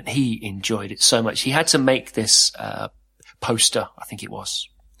 It's brilliant. He enjoyed it so much. He had to make this poster, I think it was.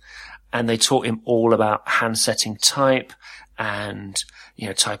 And they taught him all about hand setting type and,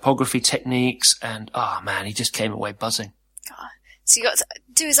 typography techniques. And, he just came away buzzing. God. So you got to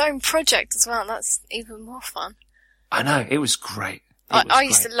do his own project as well. That's even more fun. I know. It was great. I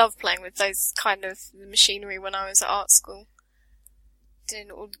used to love playing with those kind of machinery when I was at art school.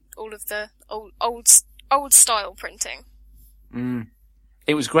 Doing all of the old style printing.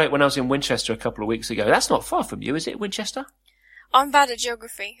 It was great when I was in Winchester a couple of weeks ago. That's not far from you, is it, Winchester? I'm bad at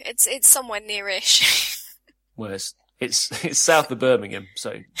geography. It's somewhere near-ish. Well, it's south of Birmingham,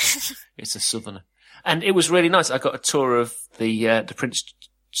 so it's a southerner. And it was really nice. I got a tour of the print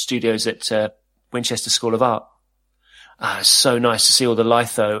studios at Winchester School of Art. It's so nice to see all the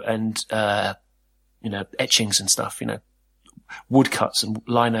litho and etchings and stuff. Woodcuts and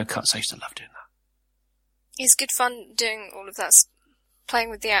lino cuts. I used to love doing that. It's good fun doing all of that, playing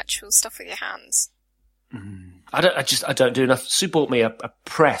with the actual stuff with your hands. I don't do enough. Sue bought me a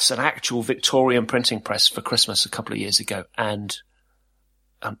press, an actual Victorian printing press for Christmas a couple of years ago, and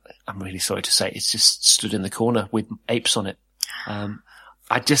I'm really sorry to say it's just stood in the corner with apes on it.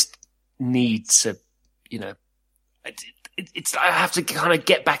 I just need to, I have to kind of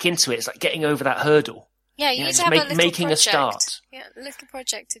get back into it. It's like getting over that hurdle. Yeah, you need to have a little making project. a start. Yeah, a little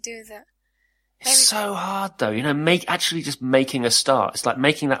project to do with it. It's so hard though, actually just making a start. It's like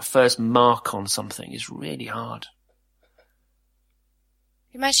making that first mark on something is really hard.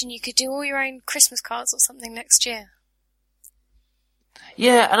 Imagine you could do all your own Christmas cards or something next year.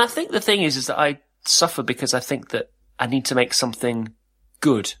 Yeah, and I think the thing is that I suffer because I think that I need to make something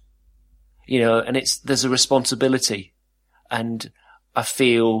good, and there's a responsibility, and I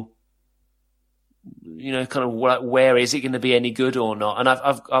feel, kind of where is it going to be any good or not? And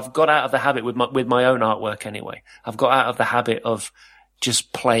I've got out of the habit with my own artwork anyway. I've got out of the habit of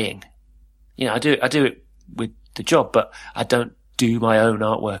just playing. I do it with the job, but I don't do my own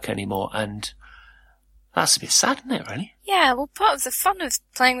artwork anymore, and that's a bit sad, isn't it, really? Yeah, well, part of the fun of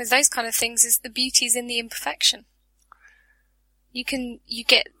playing with those kind of things is the beauty's in the imperfection. You'll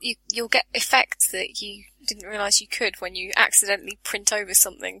get effects that you didn't realise you could when you accidentally print over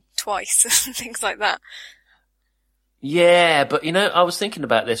something twice and things like that. Yeah, but I was thinking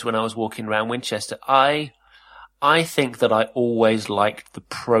about this when I was walking around Winchester. I think that I always liked the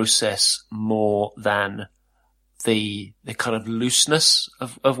process more than the kind of looseness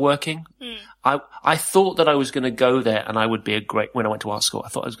of working. I thought that I was going to go there and I would be when I went to art school, I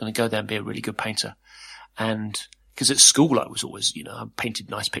thought I was going to go there and be a really good painter. And because at school I was always, I painted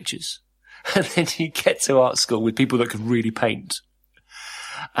nice pictures. And then you get to art school with people that could really paint.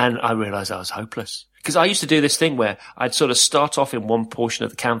 And I realised I was hopeless. Because I used to do this thing where I'd sort of start off in one portion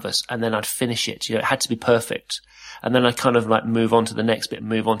of the canvas and then I'd finish it. It had to be perfect. And then I'd kind of like move on to the next bit,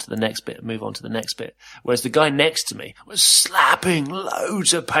 move on to the next bit, move on to the next bit. Whereas the guy next to me was slapping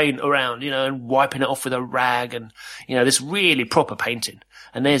loads of paint around, and wiping it off with a rag and, this really proper painting.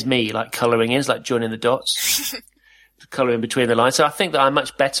 And there's me like colouring in, it's like joining the dots, colouring between the lines. So I think that I'm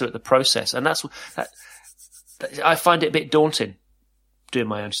much better at the process. And I find it a bit daunting doing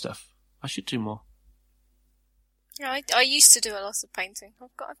my own stuff. I should do more. Yeah, I used to do a lot of painting.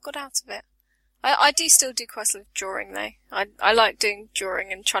 I've got out of it. I do still do quite a lot of drawing though. I like doing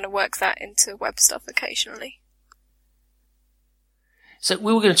drawing and trying to work that into web stuff occasionally. So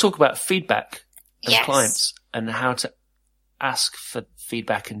we were going to talk about feedback as Yes. clients and how to ask for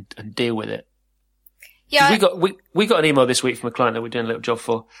feedback and deal with it. Yeah. We got an email this week from a client that we're doing a little job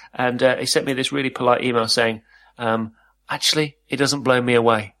for, and he sent me this really polite email saying, actually, it doesn't blow me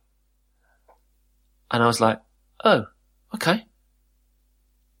away. And I was like, oh, okay.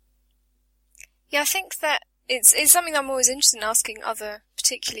 Yeah, I think that it's something that I'm always interested in asking other,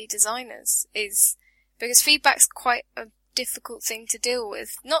 particularly designers, is because feedback's quite a difficult thing to deal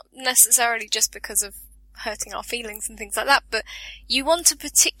with. Not necessarily just because of hurting our feelings and things like that, but you want a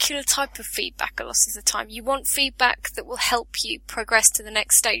particular type of feedback a lot of the time. You want feedback that will help you progress to the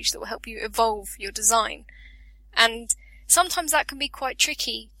next stage, that will help you evolve your design. And sometimes that can be quite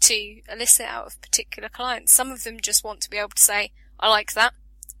tricky to elicit out of particular clients. Some of them just want to be able to say, I like that,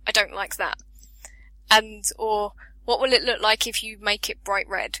 I don't like that. Or what will it look like if you make it bright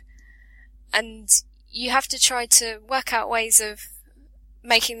red? And you have to try to work out ways of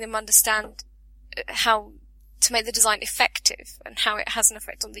making them understand how to make the design effective and how it has an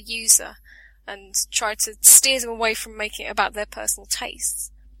effect on the user, and try to steer them away from making it about their personal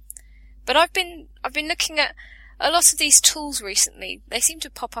tastes. But I've been looking at a lot of these tools recently. They seem to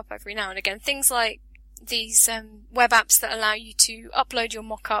pop up every now and again. Things like these web apps that allow you to upload your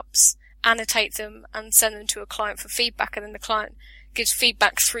mock-ups, annotate them, and send them to a client for feedback, and then the client gives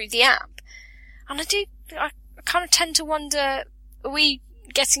feedback through the app. And I kind of tend to wonder, are we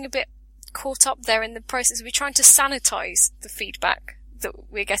getting a bit caught up there in the process? Are we trying to sanitize the feedback that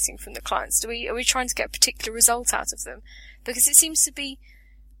we're getting from the clients? Are we trying to get a particular result out of them? Because it seems to be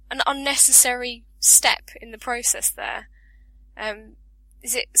an unnecessary step in the process there.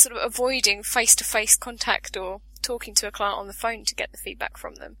 Is it sort of avoiding face-to-face contact or talking to a client on the phone to get the feedback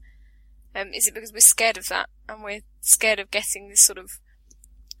from them? Is it because we're scared of that, and we're scared of getting this sort of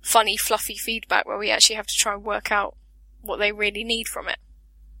funny, fluffy feedback where we actually have to try and work out what they really need from it?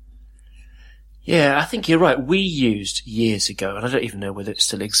 Yeah, I think you're right. We used years ago, and I don't even know whether it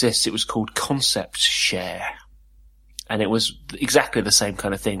still exists, it was called Concept Share. And it was exactly the same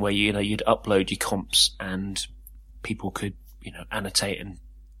kind of thing where, you'd upload your comps and people could, annotate, and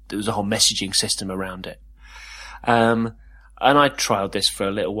there was a whole messaging system around it. And I trialed this for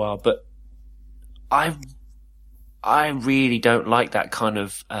a little while, but I really don't like that kind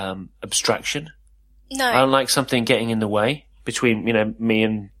of abstraction. No. I don't like something getting in the way between, me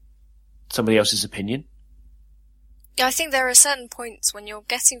and somebody else's opinion. Yeah, I think there are certain points when you're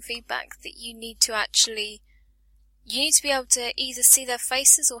getting feedback that you need to be able to either see their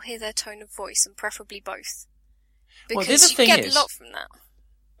faces or hear their tone of voice, and preferably both. Because you get a lot from that.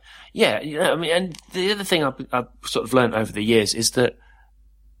 Yeah, and the other thing I've sort of learned over the years is that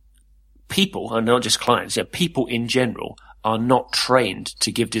people, and not just clients, people in general are not trained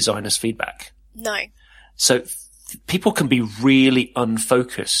to give designers feedback. No. So people can be really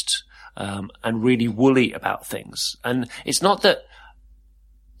unfocused, and really woolly about things. And it's not that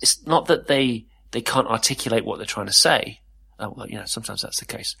they can't articulate what they're trying to say. Well, sometimes that's the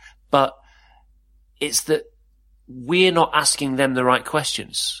case, but it's that we're not asking them the right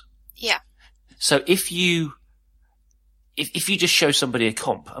questions. Yeah. So if you just show somebody a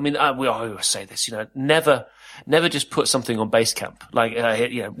comp, I mean, we always say this, never just put something on Basecamp, like,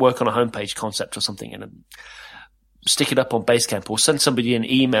 work on a homepage concept or something and stick it up on Basecamp, or send somebody an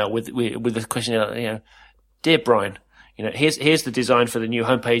email with a question, dear Brian, here's the design for the new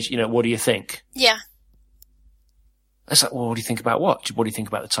homepage, what do you think? Yeah. It's like, well, what do you think about what? What do you think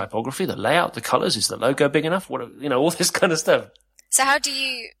about the typography, the layout, the colors? Is the logo big enough? All this kind of stuff. So how do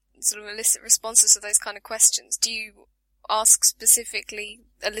you sort of elicit responses to those kind of questions? Do you ask specifically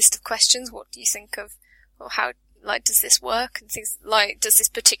a list of questions? What do you think of, or how, does this work? And things like, does this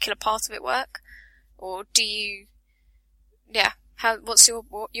particular part of it work? Or do you, what's your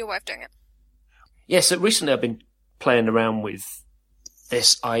way of doing it? Yeah, so recently I've been playing around with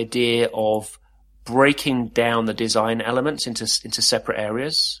this idea of breaking down the design elements into separate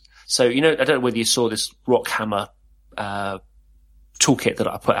areas. So, I don't know whether you saw this Rockhammer toolkit that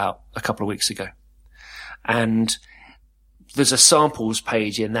I put out a couple of weeks ago. And there's a samples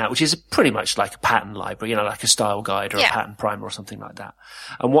page in that, which is pretty much like a pattern library, like a style guide or a pattern primer or something like that.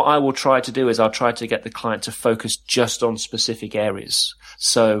 And what I will try to do is I'll try to get the client to focus just on specific areas.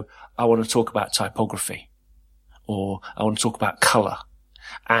 So I want to talk about typography, or I want to talk about color.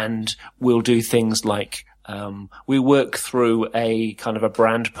 And we'll do things like, we work through a kind of a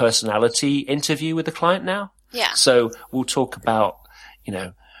brand personality interview with the client now. Yeah. So we'll talk about,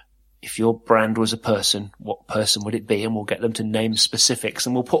 if your brand was a person, what person would it be? And we'll get them to name specifics,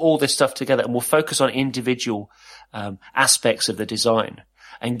 and we'll put all this stuff together, and we'll focus on individual, aspects of the design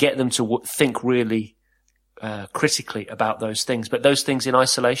and get them to think really, critically about those things, but those things in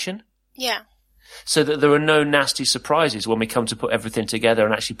isolation. Yeah. So that there are no nasty surprises when we come to put everything together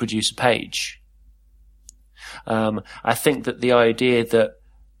and actually produce a page. I think that the idea that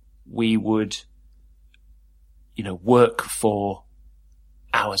we would, work for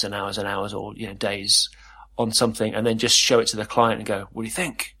hours and hours and hours, or, days on something, and then just show it to the client and go, what do you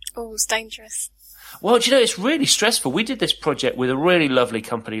think? Oh, it's dangerous. Well, it's really stressful. We did this project with a really lovely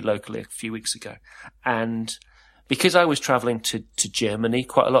company locally a few weeks ago, and because I was traveling to Germany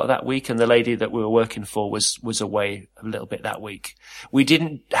quite a lot of that week, and the lady that we were working for was away a little bit that week, we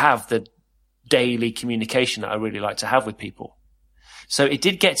didn't have the daily communication that I really like to have with people. So it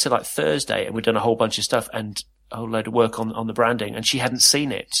did get to like Thursday, and we'd done a whole bunch of stuff and a whole load of work on the branding, and she hadn't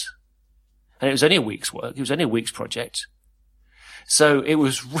seen it. And it was only a week's work. It was only a week's project. So it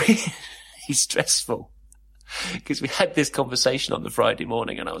was really stressful, because we had this conversation on the Friday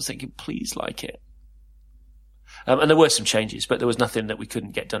morning, and I was thinking, please like it. And there were some changes, but there was nothing that we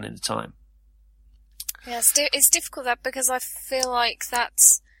couldn't get done in the time. Yeah, it's difficult because I feel like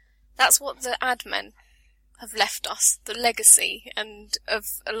that's what the ad men have left us, the legacy and of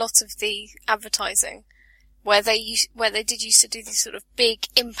a lot of the advertising, where they did used to do these sort of big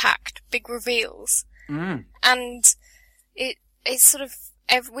impact, big reveals. Mm. And it's sort of,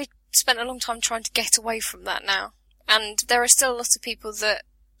 we spent a long time trying to get away from that now. And there are still a lot of people that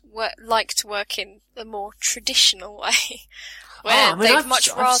like to work in a more traditional way, where they'd much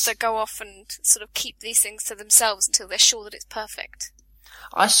rather go off and sort of keep these things to themselves until they're sure that it's perfect.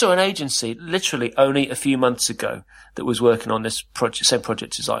 I saw an agency literally only a few months ago that was working on this same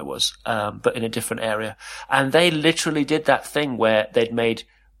project as I was, but in a different area. And they literally did that thing where they'd made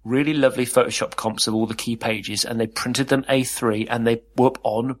really lovely Photoshop comps of all the key pages, and they printed them A3, and they were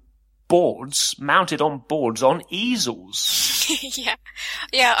on boards, mounted on boards on easels.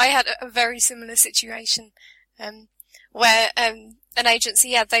 Yeah, I had a very similar situation, where, an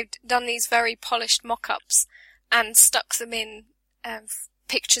agency, they've done these very polished mock-ups and stuck them in,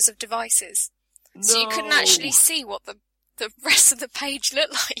 pictures of devices. No. So you couldn't actually see what the rest of the page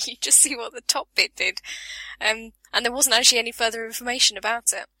looked like. You just see what the top bit did. And there wasn't actually any further information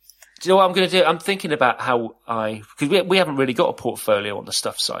about it. Do you know what I'm going to do? I'm thinking about how because we haven't really got a portfolio on the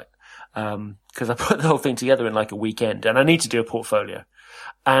Stuff site. Because I put the whole thing together in like a weekend, and I need to do a portfolio.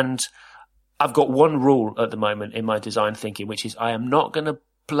 And I've got one rule at the moment in my design thinking, which is I am not going to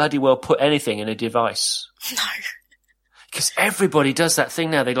bloody well put anything in a device. No. Because everybody does that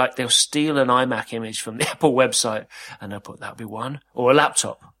thing now. They'll steal an iMac image from the Apple website, and they'll put that'll be one, or a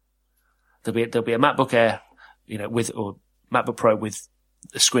laptop. There'll be a MacBook Air, or MacBook Pro with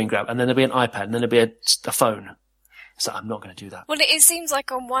a screen grab, and then there'll be an iPad, and then there'll be a phone. So I'm not going to do that. Well, it seems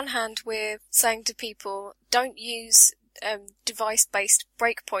like on one hand we're saying to people, don't use device-based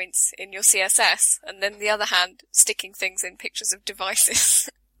breakpoints in your CSS, and then the other hand, sticking things in pictures of devices.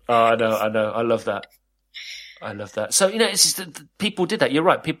 Oh, I know. I love that. So, it's just that people did that. You're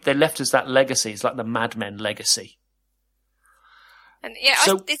right. They left us that legacy. It's like the Mad Men legacy. And yeah,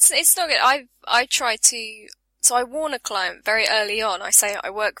 So, it's not good. I try to, so I warn a client very early on. I say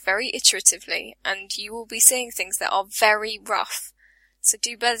I work very iteratively, and you will be seeing things that are very rough. So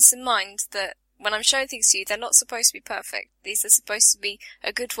do bear this in mind that when I'm showing things to you, they're not supposed to be perfect. These are supposed to be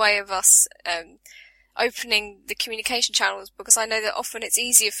a good way of us opening the communication channels, because I know that often it's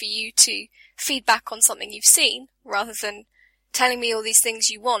easier for you to feedback on something you've seen rather than telling me all these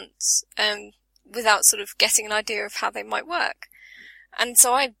things you want without sort of getting an idea of how they might work. And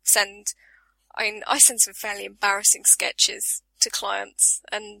so I send some fairly embarrassing sketches to clients,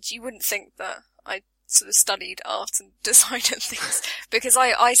 and you wouldn't think that I sort of studied art and design and things, because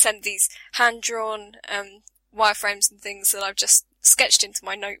I send these hand-drawn wireframes and things that I've just sketched into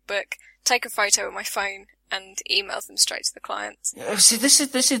my notebook, take a photo with my phone, and email them straight to the client. See, this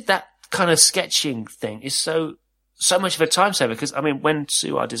is that kind of sketching thing is so much of a time saver, because, when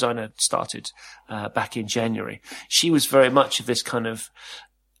Sue, our designer, started back in January, she was very much of this kind of,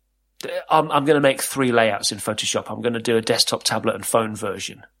 I'm going to make 3 layouts in Photoshop. I'm going to do a desktop, tablet, and phone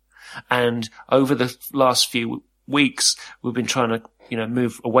version. And over the last few weeks, we've been trying to,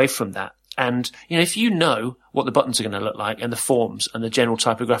 move away from that. And, if you know what the buttons are going to look like and the forms and the general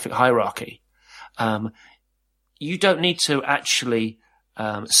typographic hierarchy, you don't need to actually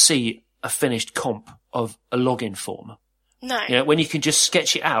see a finished comp of a login form. No. When you can just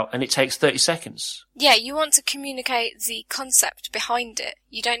sketch it out and it takes 30 seconds. Yeah, you want to communicate the concept behind it.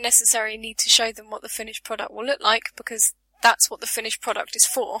 You don't necessarily need to show them what the finished product will look like, because that's what the finished product is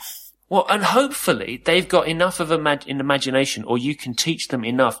for. Well, and hopefully they've got enough of an imagination, or you can teach them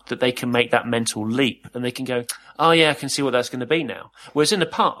enough that they can make that mental leap and they can go, oh yeah, I can see what that's going to be now. Whereas in the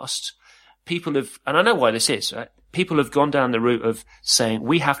past, people have, and I know why this is, right? People have gone down the route of saying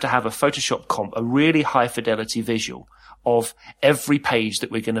we have to have a Photoshop comp, a really high fidelity visual of every page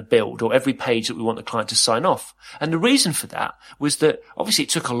that we're going to build, or every page that we want the client to sign off. And the reason for that was that obviously it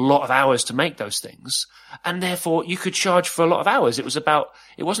took a lot of hours to make those things, and therefore you could charge for a lot of hours. It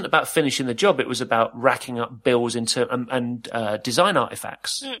wasn't about finishing the job, it was about racking up bills and design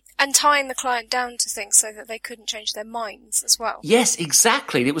artifacts. And tying the client down to things so that they couldn't change their minds as well. Yes,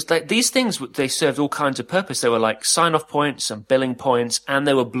 exactly. It was like these things, they served all kinds of purpose. They were like sign-off points and billing points, and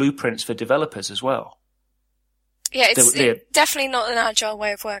they were blueprints for developers as well. Yeah, it's definitely not an agile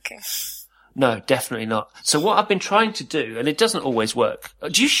way of working. No, definitely not. So what I've been trying to do, and it doesn't always work,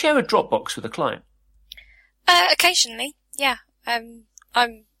 do you share a Dropbox with a client? Occasionally, yeah. I'm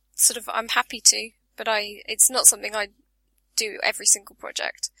happy to, but it's not something I do every single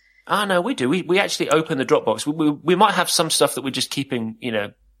project. Ah, no, we do. We actually open the Dropbox. We might have some stuff that we're just keeping,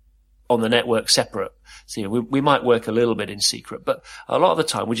 on the network separate. So, we might work a little bit in secret, but a lot of the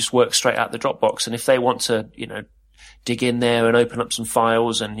time we just work straight out the Dropbox. And if they want to, dig in there and open up some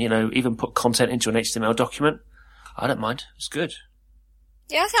files and, even put content into an HTML document, I don't mind. It's good.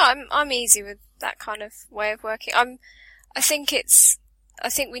 Yeah, I think I'm easy with that kind of way of working. I think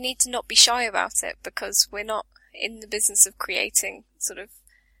we need to not be shy about it, because we're not in the business of creating sort of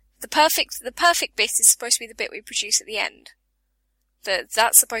the perfect bit is supposed to be the bit we produce at the end.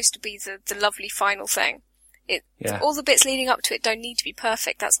 That's supposed to be the lovely final thing. All the bits leading up to it don't need to be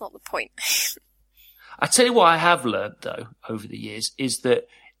perfect. That's not the point. I tell you what I have learned, though, over the years, is that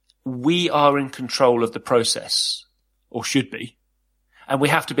we are in control of the process, or should be, and we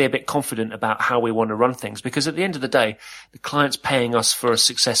have to be a bit confident about how we want to run things, because at the end of the day, the client's paying us for a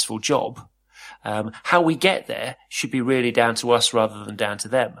successful job. How we get there should be really down to us rather than down to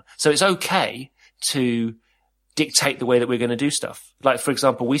them. So it's okay to dictate the way that we're going to do stuff. Like, for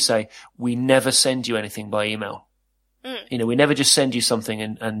example, we say, we never send you anything by email. We never just send you something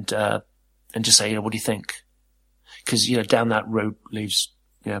and just say, what do you think? Because, down that road leads,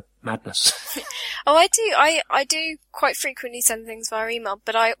 madness. Oh, I do quite frequently send things via email,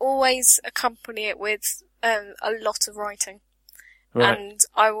 but I always accompany it with a lot of writing. Right. And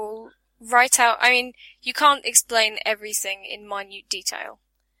I will write out, you can't explain everything in minute detail.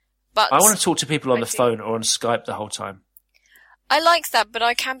 But I want to talk to people on the phone or on Skype the whole time. I like that, but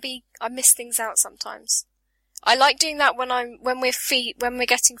I miss things out sometimes. I like doing that when we're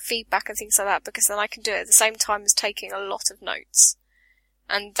getting feedback and things like that, because then I can do it at the same time as taking a lot of notes.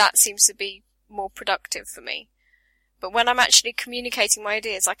 And that seems to be more productive for me. But when I'm actually communicating my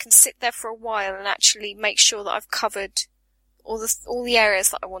ideas, I can sit there for a while and actually make sure that I've covered all the areas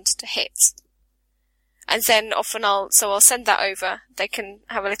that I wanted to hit. And then often I'll send that over. They can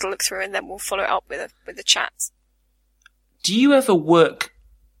have a little look through, and then we'll follow it up with a chat. Do you ever work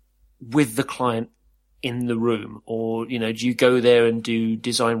with the client in the room, or, do you go there and do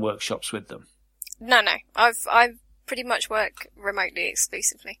design workshops with them? No. I pretty much work remotely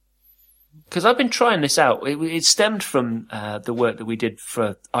exclusively. Because I've been trying this out. It stemmed from the work that we did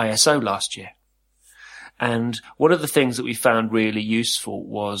for ISO last year. And one of the things that we found really useful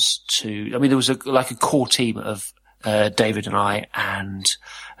was there was a core team of David and I and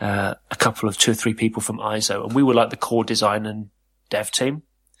a couple of 2 or 3 people from ISO, and we were like the core design and dev team.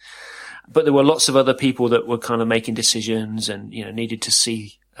 But there were lots of other people that were kind of making decisions and, needed to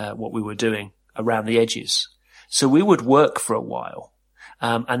see what we were doing around the edges. So we would work for a while,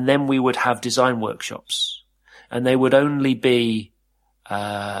 and then we would have design workshops, and they would only be,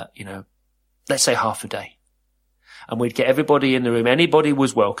 let's say half a day. And we'd get everybody in the room. Anybody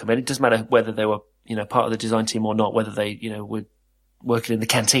was welcome. And it doesn't matter whether they were, part of the design team or not, whether they, were working in the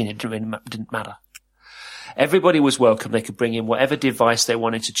canteen. It didn't matter. Everybody was welcome. They could bring in whatever device they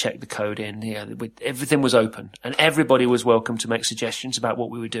wanted to check the code in. Everything was open, and everybody was welcome to make suggestions about what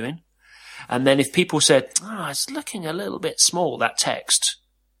we were doing. And then if people said, it's looking a little bit small, that text,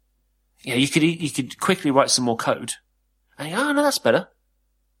 you could quickly write some more code. And you go, no, that's better.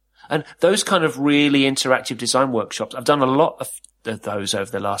 And those kind of really interactive design workshops, I've done a lot of those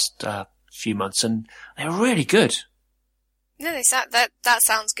over the last few months, and they're really good. No, that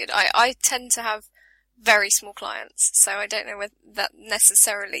sounds good. I tend to have very small clients, so I don't know whether that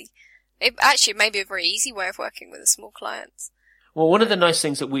necessarily... It actually may be a very easy way of working with a small client. Well, one of the nice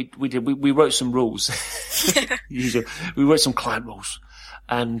things that we did, we wrote some rules. We wrote some client rules.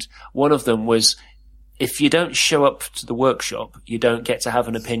 And one of them was, if you don't show up to the workshop, you don't get to have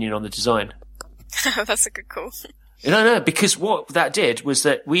an opinion on the design. That's a good call. No, because what that did was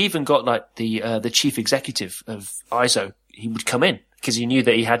that we even got like the chief executive of ISO. He would come in because he knew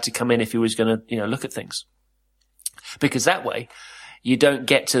that he had to come in if he was going to, look at things. Because that way, you don't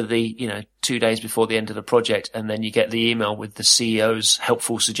get to the, 2 days before the end of the project, and then you get the email with the CEO's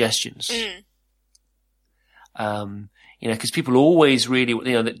helpful suggestions. Because people always really,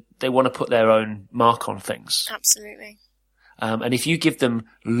 they want to put their own mark on things. Absolutely. And if you give them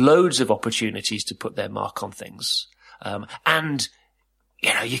loads of opportunities to put their mark on things, and,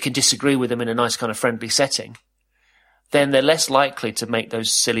 you can disagree with them in a nice kind of friendly setting, then they're less likely to make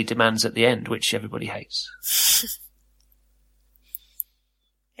those silly demands at the end, which everybody hates.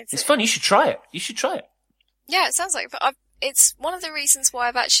 It's fun. You should try it. Yeah, it sounds like it. But it's one of the reasons why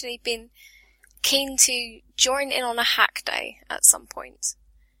I've actually been keen to join in on a hack day at some point.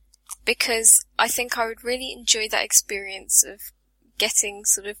 Because I think I would really enjoy that experience of getting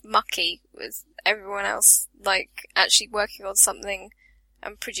sort of mucky with everyone else, like actually working on something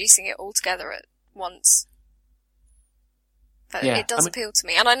and producing it all together at once. But it does appeal to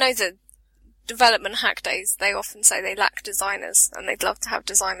me. And I know that development hack days, they often say they lack designers, and they'd love to have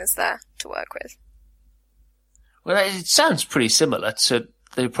designers there to work with. Well, it sounds pretty similar to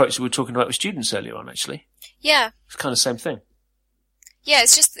the approach we were talking about with students earlier on, actually. Yeah. It's kind of the same thing. Yeah,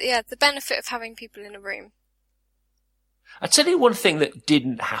 it's just, the benefit of having people in a room. I tell you one thing that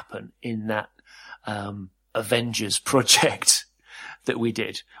didn't happen in that Avengers project that we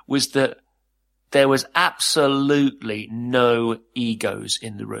did was that there was absolutely no egos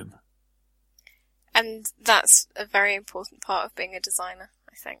in the room. And that's a very important part of being a designer,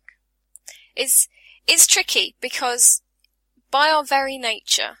 I think. It's tricky because by our very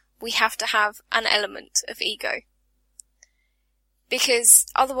nature, we have to have an element of ego. Because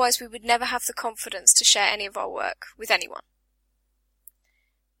otherwise we would never have the confidence to share any of our work with anyone.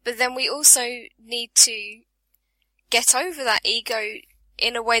 But then we also need to get over that ego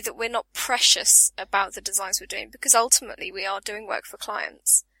in a way that we're not precious about the designs we're doing, because ultimately we are doing work for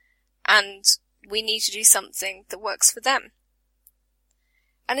clients, and we need to do something that works for them.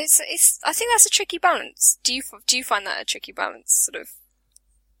 And I think that's a tricky balance. Do you find that a tricky balance, sort of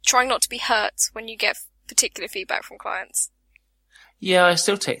trying not to be hurt when you get particular feedback from clients? Yeah, I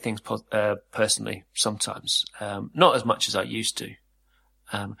still take things personally sometimes, not as much as I used to.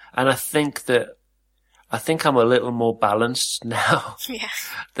 And I think I'm a little more balanced now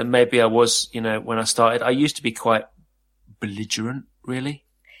than maybe I was, when I started. I used to be quite belligerent, really.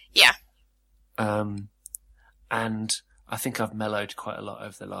 Yeah. And I think I've mellowed quite a lot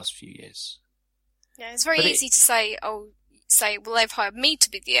over the last few years. Yeah, it's very easy to say, well, they've hired me to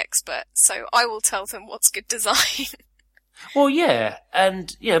be the expert, so I will tell them what's good design. Well, yeah,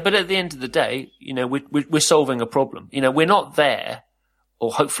 but at the end of the day, we're solving a problem. We're not there,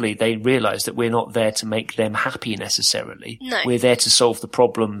 or hopefully they realise that we're not there to make them happy necessarily. No. We're there to solve the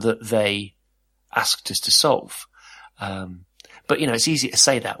problem that they asked us to solve. But it's easy to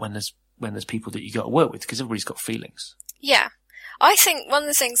say that when there's people that you got to work with, because everybody's got feelings. Yeah. I think one of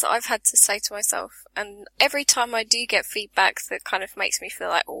the things that I've had to say to myself, and every time I do get feedback that kind of makes me feel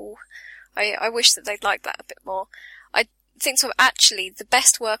like, I wish that they'd like that a bit more. I think so actually the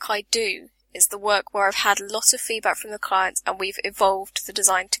best work I do is the work where I've had a lot of feedback from the clients and we've evolved the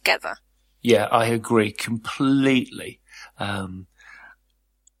design together. Yeah, I agree completely.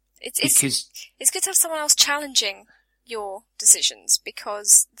 It's good to have someone else challenging your decisions,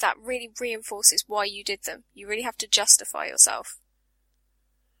 because that really reinforces why you did them. You really have to justify yourself.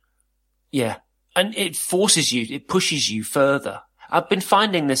 Yeah, and it pushes you further. I've been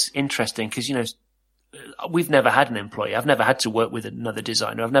finding this interesting because, we've never had an employee. I've never had to work with another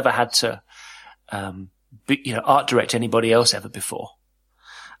designer. I've never had to, art direct anybody else ever before.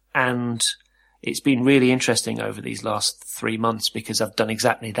 And it's been really interesting over these last 3 months because I've done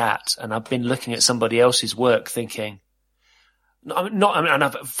exactly that. And I've been looking at somebody else's work thinking, and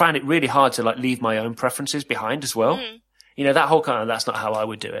I've found it really hard to leave my own preferences behind as well. Mm. That whole kind of, that's not how I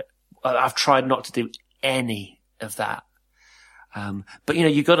would do it. I've tried not to do any of that. But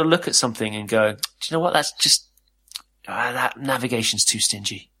you've got to look at something and go, do you know what? That's just, that navigation's too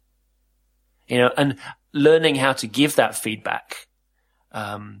stingy. And learning how to give that feedback,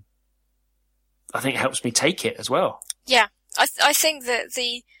 I think helps me take it as well. Yeah. I think that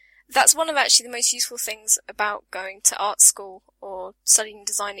that's one of actually the most useful things about going to art school or studying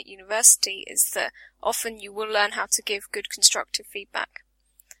design at university, is that often you will learn how to give good constructive feedback.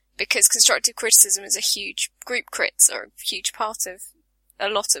 Because constructive criticism is group crits are a huge part of a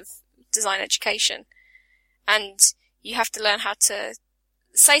lot of design education. And you have to learn how to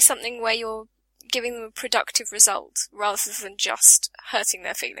say something where you're giving them a productive result rather than just hurting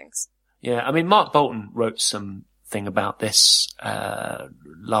their feelings. Yeah, Mark Bolton wrote something about this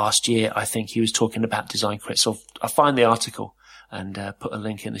last year. I think he was talking about design crits. So I'll find the article and put a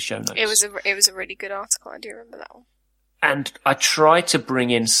link in the show notes. It was a really good article. I do remember that one. And I try to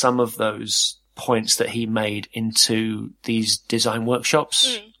bring in some of those points that he made into these design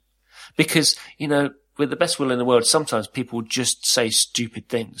workshops. Mm. Because, with the best will in the world, sometimes people just say stupid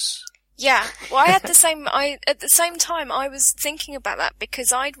things. Yeah. Well, at the same time, I was thinking about that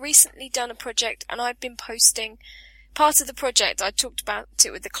because I'd recently done a project and I'd been posting. Part of the project, I talked about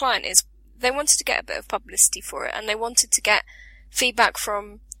it with the client, is they wanted to get a bit of publicity for it and they wanted to get feedback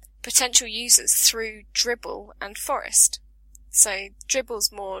from potential users through Dribbble and Forest. So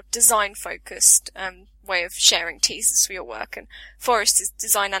Dribble's more design-focused way of sharing teasers for your work, and Forest is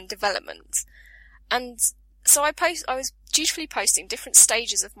design and development. And so I was dutifully posting different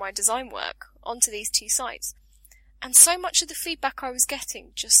stages of my design work onto these two sites. And so much of the feedback I was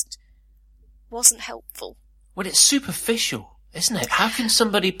getting just wasn't helpful. Well, it's superficial, isn't it? How can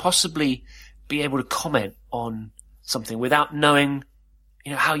somebody possibly be able to comment on something without knowing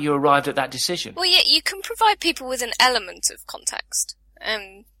how you arrived at that decision? Well, yeah, you can provide people with an element of context.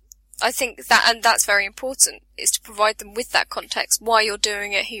 I think that's very important, is to provide them with that context, why you're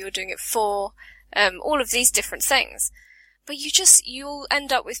doing it, who you're doing it for, all of these different things. But you'll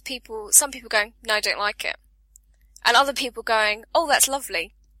end up with some people going, no, I don't like it. And other people going, oh, that's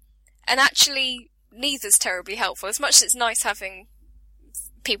lovely. And actually, neither's terribly helpful. As much as it's nice having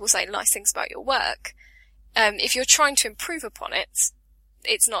people say nice things about your work, if you're trying to improve upon it,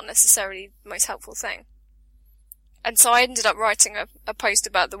 it's not necessarily the most helpful thing. And so I ended up writing a post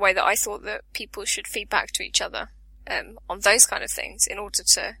about the way that I thought that people should feedback to each other on those kind of things in order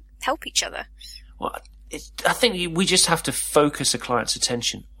to help each other. Well, I think we just have to focus a client's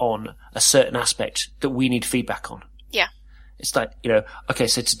attention on a certain aspect that we need feedback on. Yeah. It's like, okay,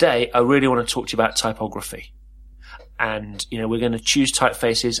 so today I really want to talk to you about typography. And, we're going to choose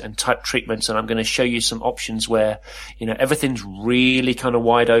typefaces and type treatments, and I'm going to show you some options where, everything's really kind of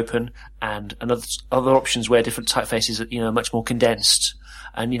wide open, and other options where different typefaces are, much more condensed.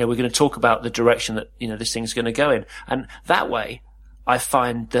 And, we're going to talk about the direction that, this thing's going to go in. And that way, I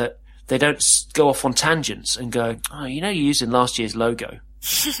find that they don't go off on tangents and go, oh, you're using last year's logo.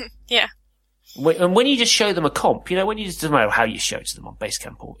 Yeah. And when you just show them a comp, when you just, no matter how you show it to them on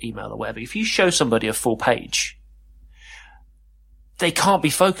Basecamp or email or whatever, if you show somebody a full page, they can't be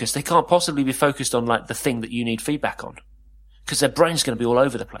focused. They can't possibly be focused on the thing that you need feedback on, because their brain's going to be all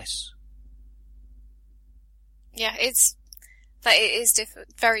over the place. Yeah, it is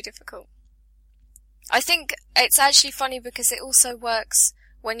very difficult. I think it's actually funny because it also works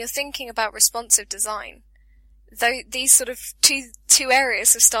when you're thinking about responsive design. Though these sort of two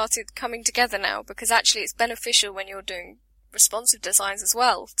areas have started coming together now, because actually it's beneficial when you're doing responsive designs as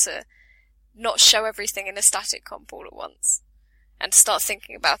well to not show everything in a static comp all at once. and start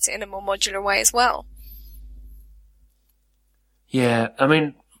thinking about it in a more modular way as well. Yeah, I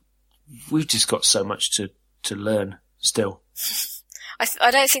mean, we've just got so much to learn still.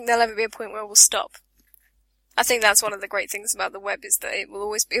 I don't think there'll ever be a point where we'll stop. I think that's one of the great things about the web, is that it will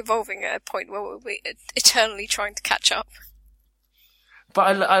always be evolving at a point where we'll be eternally trying to catch up.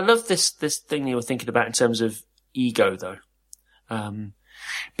 But I love this thing you were thinking about in terms of ego, though.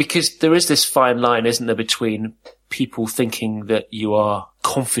 Because there is this fine line, isn't there, between people thinking that you are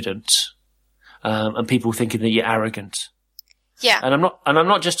confident, and people thinking that you're arrogant. Yeah. And I'm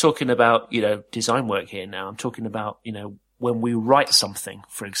not just talking about, design work here now. I'm talking about, when we write something,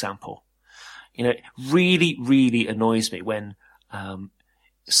 for example. It really, really annoys me when,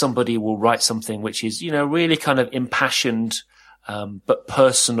 somebody will write something which is, really kind of impassioned, but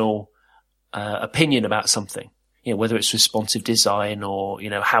personal, opinion about something. Whether it's responsive design or,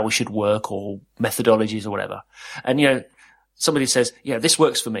 how we should work or methodologies or whatever. And, somebody says, this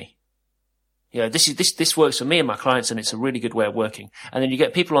works for me. This works for me and my clients, and it's a really good way of working. And then you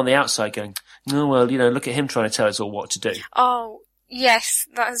get people on the outside going, oh, well, look at him trying to tell us all what to do. Oh, yes,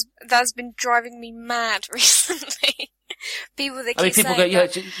 that's been driving me mad recently. People that keep people saying go,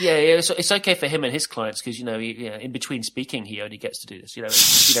 it's okay for him and his clients because, in between speaking, he only gets to do this.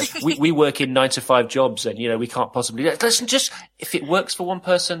 We work in 9-to-5 jobs and, we can't possibly, listen, just, if it works for one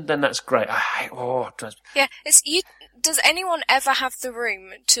person, then that's great. Yeah, does anyone ever have the room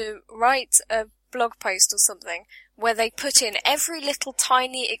to write a blog post or something where they put in every little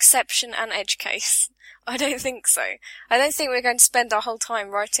tiny exception and edge case? I don't think so. I don't think we're going to spend our whole time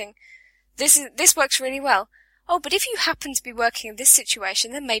writing, this works really well. Oh, but if you happen to be working in this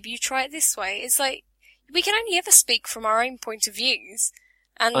situation, then maybe you try it this way. It's like, we can only ever speak from our own point of views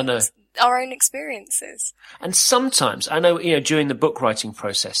and our own experiences. And sometimes, I know, during the book writing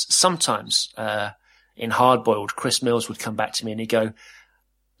process, sometimes, in Hardboiled, Chris Mills would come back to me and he'd go,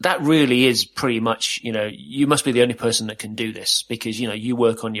 that really is pretty much, you must be the only person that can do this because, you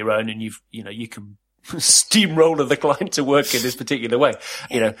work on your own and you can steamroller the client to work in this particular way.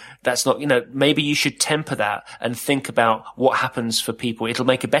 That's not, maybe you should temper that and think about what happens for people. It'll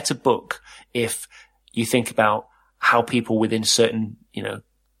make a better book if you think about how people within certain,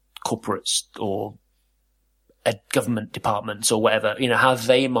 corporates or government departments or whatever, how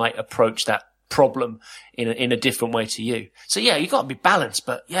they might approach that problem in a different way to you. So you got to be balanced,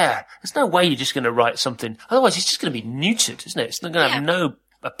 but there's no way you're just going to write something. Otherwise it's just going to be neutered, isn't it? It's not going to have no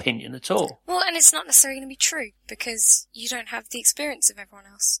opinion at all. Well, and it's not necessarily going to be true because you don't have the experience of everyone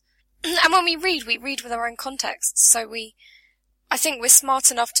else. And when we read with our own context. So I think we're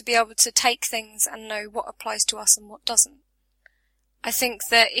smart enough to be able to take things and know what applies to us and what doesn't. I think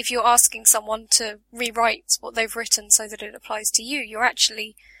that if you're asking someone to rewrite what they've written so that it applies to you, you're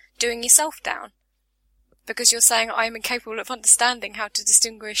actually doing yourself down. Because you're saying, I am incapable of understanding how to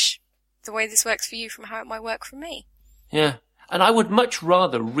distinguish the way this works for you from how it might work for me. Yeah. And I would much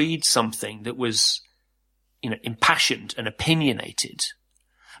rather read something that was, impassioned and opinionated,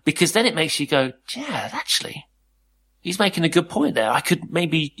 because then it makes you go, actually, he's making a good point there. I could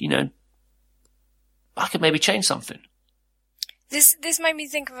maybe, change something. This made me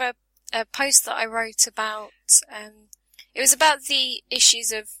think of a post that I wrote about, it was about the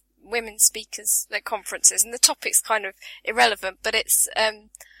issues of women speakers at conferences, and the topic's kind of irrelevant, but it's,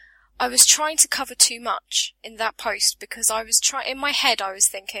 I was trying to cover too much in that post because in my head I was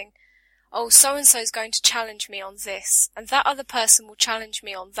thinking, oh, so-and-so is going to challenge me on this, and that other person will challenge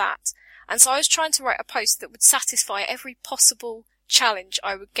me on that. And so I was trying to write a post that would satisfy every possible challenge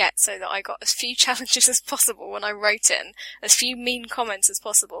I would get so that I got as few challenges as possible when I wrote it and as few mean comments as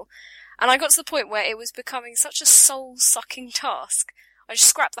possible. And I got to the point where it was becoming such a soul-sucking task. I just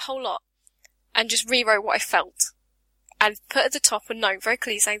scrapped the whole lot and just rewrote what I felt. And put at the top a note very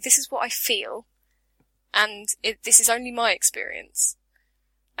clearly saying, this is what I feel, and this is only my experience.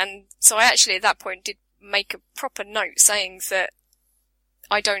 And so I actually at that point did make a proper note saying that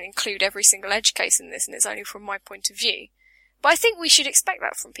I don't include every single edge case in this and it's only from my point of view. But I think we should expect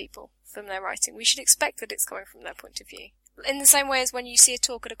that from people, from their writing. We should expect that it's coming from their point of view. In the same way as when you see a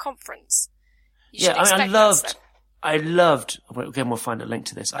talk at a conference. I loved, again we'll find a link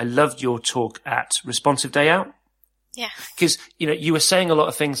to this, I loved your talk at Responsive Day Out. Yeah. Because, you were saying a lot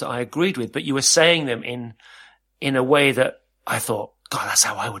of things that I agreed with, but you were saying them in a way that I thought, God, that's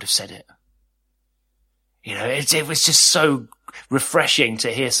how I would have said it. It was just so refreshing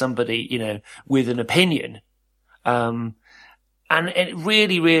to hear somebody, with an opinion. And it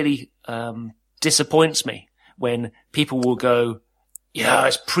really, really, disappoints me when people will go,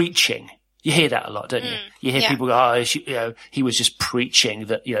 it's preaching. You hear that a lot, don't you? You hear people go, he was just preaching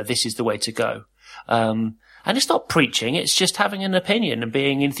that, this is the way to go. And it's not preaching, it's just having an opinion and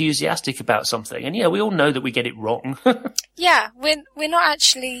being enthusiastic about something. And we all know that we get it wrong. Yeah, we're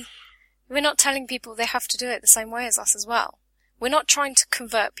not telling people they have to do it the same way as us as well. We're not trying to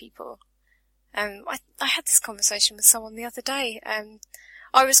convert people. I had this conversation with someone the other day.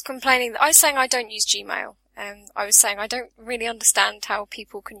 I was complaining I was saying I don't use Gmail. I was saying I don't really understand how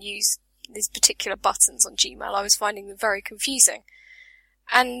people can use these particular buttons on Gmail. I was finding them very confusing.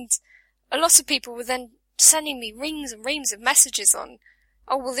 And a lot of people were then sending me reams and reams of messages on,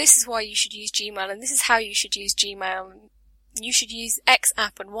 oh, well, this is why you should use Gmail, and this is how you should use Gmail, and you should use X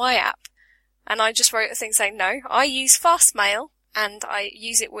app and Y app. And I just wrote a thing saying, no, I use Fastmail, and I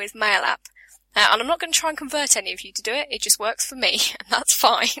use it with Mail app. And I'm not going to try and convert any of you to do it. It just works for me, and that's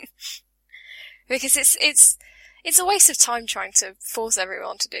fine. Because it's a waste of time trying to force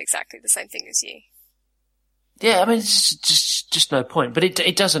everyone to do exactly the same thing as you. Yeah, I mean, it's just no point. But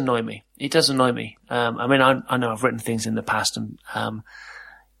it does annoy me. It does annoy me. I mean, I know I've written things in the past, and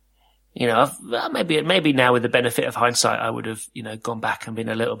maybe now with the benefit of hindsight, I would have gone back and been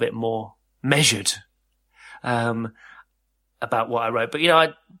a little bit more measured about what I wrote. But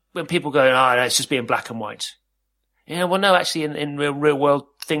when people go, no, it's just being black and white. Well, no, actually, in real world,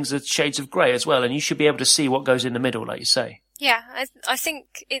 things are shades of grey as well, and you should be able to see what goes in the middle, like you say. Yeah, I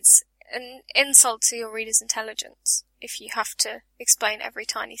think it's an insult to your reader's intelligence if you have to explain every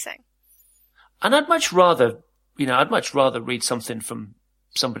tiny thing. And I'd much rather read something from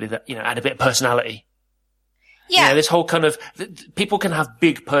somebody that, had a bit of personality. Yeah. This whole kind of, people can have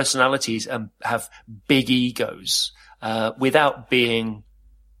big personalities and have big egos, without being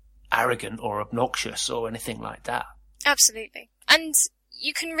arrogant or obnoxious or anything like that. Absolutely. And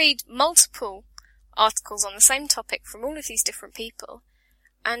you can read multiple articles on the same topic from all of these different people,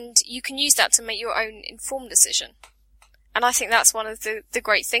 and you can use that to make your own informed decision. And I think that's one of the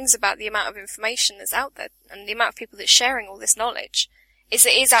great things about the amount of information that's out there and the amount of people that's sharing all this knowledge, is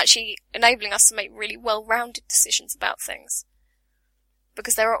it is actually enabling us to make really well-rounded decisions about things.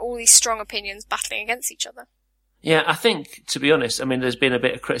 Because there are all these strong opinions battling against each other. Yeah, I think, to be honest, I mean, there's been a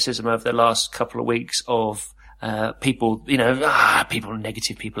bit of criticism over the last couple of weeks of people,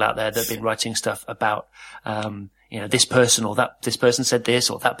 negative people out there that have been writing stuff about, this person or this person said this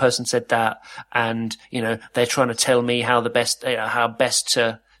or that person said that, and they're trying to tell me how best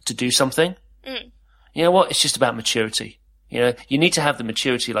to do something. Mm. You know what? It's just about maturity. You need to have the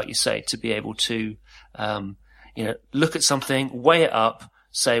maturity, like you say, to be able to, look at something, weigh it up,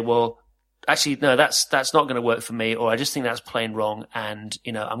 say, well, actually, no, that's not going to work for me, or I just think that's plain wrong, and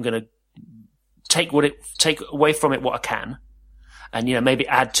I'm going to take away from it what I can, and maybe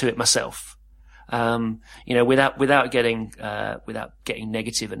add to it myself, without getting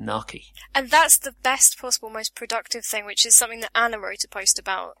negative and narky. And that's the best possible, most productive thing, which is something that Anna wrote a post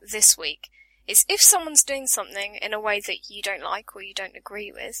about this week. Is if someone's doing something in a way that you don't like or you don't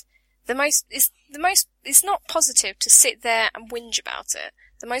agree with, it's not positive to sit there and whinge about it.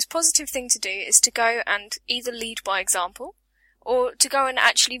 The most positive thing to do is to go and either lead by example, or to go and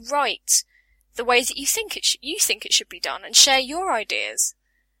actually write the way that you think it should be done, and share your ideas.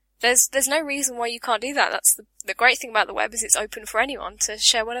 There's no reason why you can't do that. That's the great thing about the web, is it's open for anyone to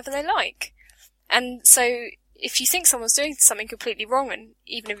share whatever they like. And so if you think someone's doing something completely wrong, and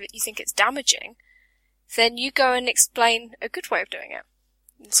even if you think it's damaging, then you go and explain a good way of doing it.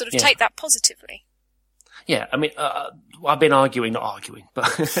 And sort of take that positively. Yeah, I mean, I've been not arguing,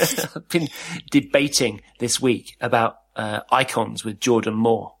 but I've been debating this week about icons with Jordan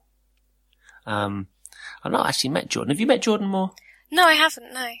Moore. I've not actually met Jordan. Have you met Jordan Moore? No, I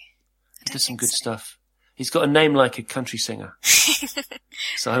haven't, no. He does some good stuff. He's got a name like a country singer.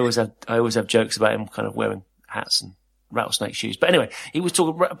 So I always have jokes about him kind of wearing hats and rattlesnake shoes. But anyway, he was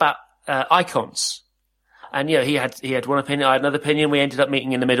talking about icons. And he had one opinion, I had another opinion. We ended up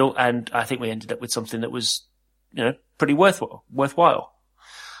meeting in the middle, and I think we ended up with something that was, pretty worthwhile.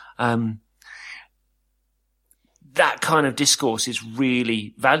 That kind of discourse is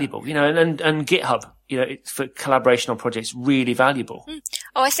really valuable, and GitHub, for collaboration on projects, really valuable.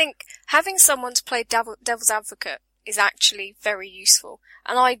 Oh, I think having someone to play devil's advocate is actually very useful.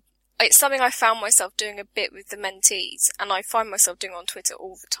 And it's something I found myself doing a bit with the mentees, and I find myself doing on Twitter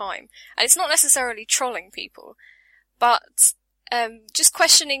all the time. And it's not necessarily trolling people, but just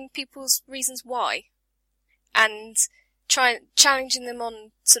questioning people's reasons why, and challenging them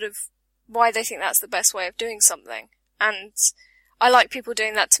on sort of why they think that's the best way of doing something. And I like people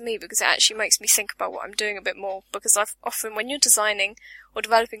doing that to me, because it actually makes me think about what I'm doing a bit more, because often when you're designing or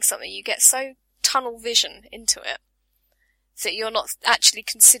developing something, you get so tunnel vision into it that you're not actually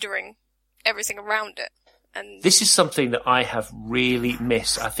considering everything around it. And this is something that I have really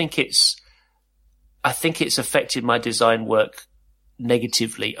missed. I think it's I think it's affected my design work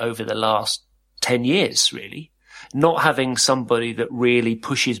negatively over the last 10 years, really. Not having somebody that really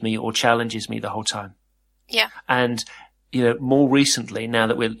pushes me or challenges me the whole time. Yeah. And, more recently, now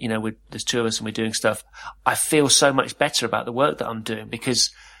that there's two of us and we're doing stuff, I feel so much better about the work that I'm doing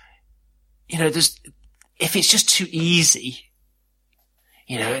because, if it's just too easy,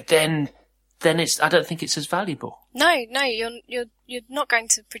 then I don't think it's as valuable. No, you're not going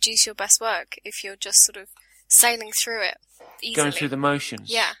to produce your best work if you're just sort of sailing through it easily. Going through the motions.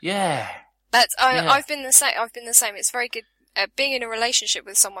 Yeah. Yeah. I've been the same. It's very good being in a relationship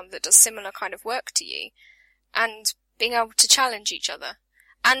with someone that does similar kind of work to you, and being able to challenge each other,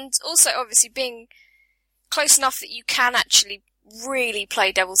 and also obviously being close enough that you can actually really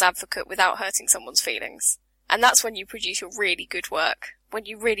play devil's advocate without hurting someone's feelings. And that's when you produce your really good work, when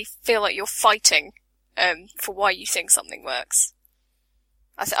you really feel like you're fighting for why you think something works.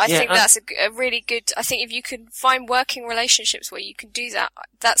 I think that's a really good. I think if you can find working relationships where you can do that,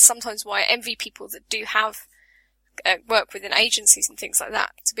 that's sometimes why I envy people that do have work within agencies and things like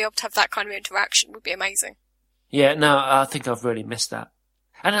that. To be able to have that kind of interaction would be amazing. Yeah, no, I think I've really missed that.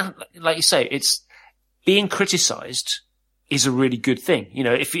 And like you say, it's being criticised is a really good thing.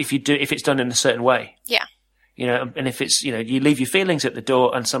 If it's done in a certain way. Yeah. And if it's, you leave your feelings at the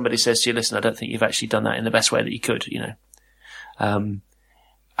door and somebody says to you, listen, I don't think you've actually done that in the best way that you could,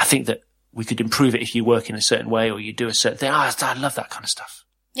 I think that we could improve it if you work in a certain way or you do a certain thing. I love that kind of stuff.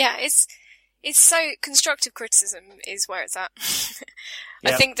 Yeah, it's so constructive criticism is where it's at.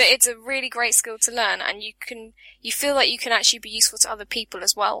 Yeah. I think that it's a really great skill to learn, and you feel like you can actually be useful to other people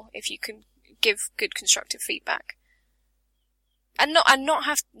as well if you can give good constructive feedback. And not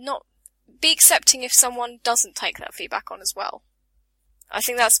be accepting if someone doesn't take that feedback on as well. I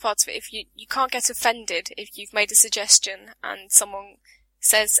think that's part of it. If you can't get offended if you've made a suggestion and someone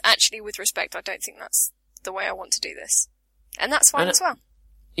says, actually, with respect, I don't think that's the way I want to do this. And that's fine as well.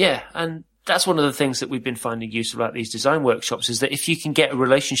 Yeah, and that's one of the things that we've been finding useful about these design workshops is that if you can get a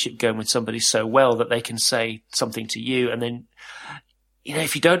relationship going with somebody so well that they can say something to you, and then,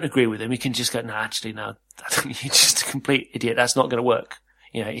 if you don't agree with them, you can just go, no, actually, no, you're just a complete idiot. That's not going to work.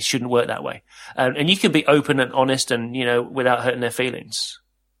 It shouldn't work that way. And you can be open and honest and, without hurting their feelings.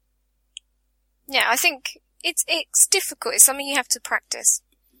 Yeah, I think it's difficult. It's something you have to practice.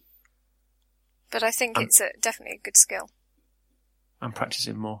 But I think it's definitely a good skill. I'm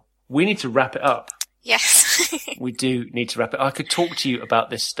practicing more. We need to wrap it up. Yes. We do need to wrap it. I could talk to you about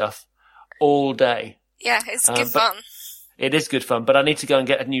this stuff all day. Yeah, it's good fun. It is good fun, but I need to go and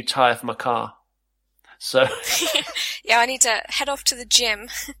get a new tyre for my car. So. Yeah, I need to head off to the gym.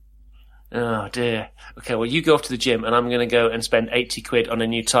 Oh dear. Okay, well you go off to the gym and I'm going to go and spend 80 quid on a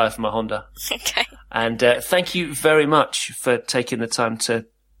new tyre for my Honda. Okay. And thank you very much for taking the time to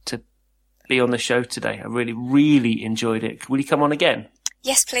be on the show today. I really, really enjoyed it. Will you come on again?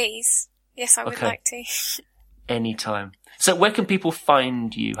 Yes, please. Yes, I would like to. Anytime. So where can people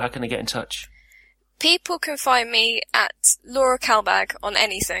find you? How can they get in touch? People can find me at Laura Kalbag on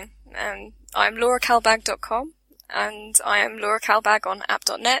anything. I'm laurakalbag.com, and I am Laura Kalbag on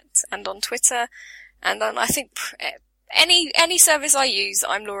app.net and on Twitter, and on, I think, any service I use,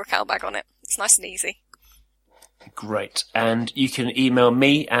 I'm Laura Kalbag on it. It's nice and easy. Great. And you can email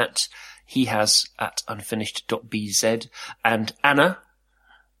me at hehas@unfinished.bz, and Anna,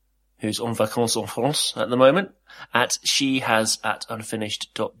 who's en vacances en France at the moment, at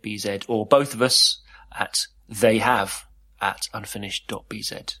shehas@unfinished.bz, or both of us at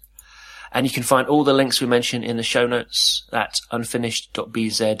theyhave@unfinished.bz. And you can find all the links we mentioned in the show notes at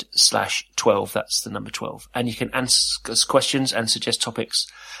unfinished.bz/12. That's the number 12. And you can ask us questions and suggest topics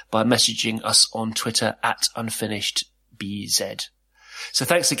by messaging us on Twitter at unfinishedbz. So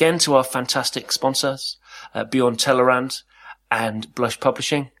thanks again to our fantastic sponsors, Beyond Tellerrand and Blush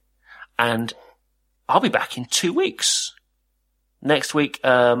Publishing. And I'll be back in 2 weeks. Next week,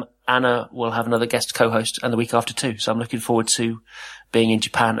 Anna will have another guest co-host, and the week after too. So I'm looking forward to being in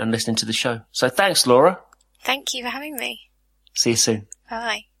Japan and listening to the show. So thanks, Laura. Thank you for having me. See you soon.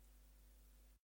 Bye.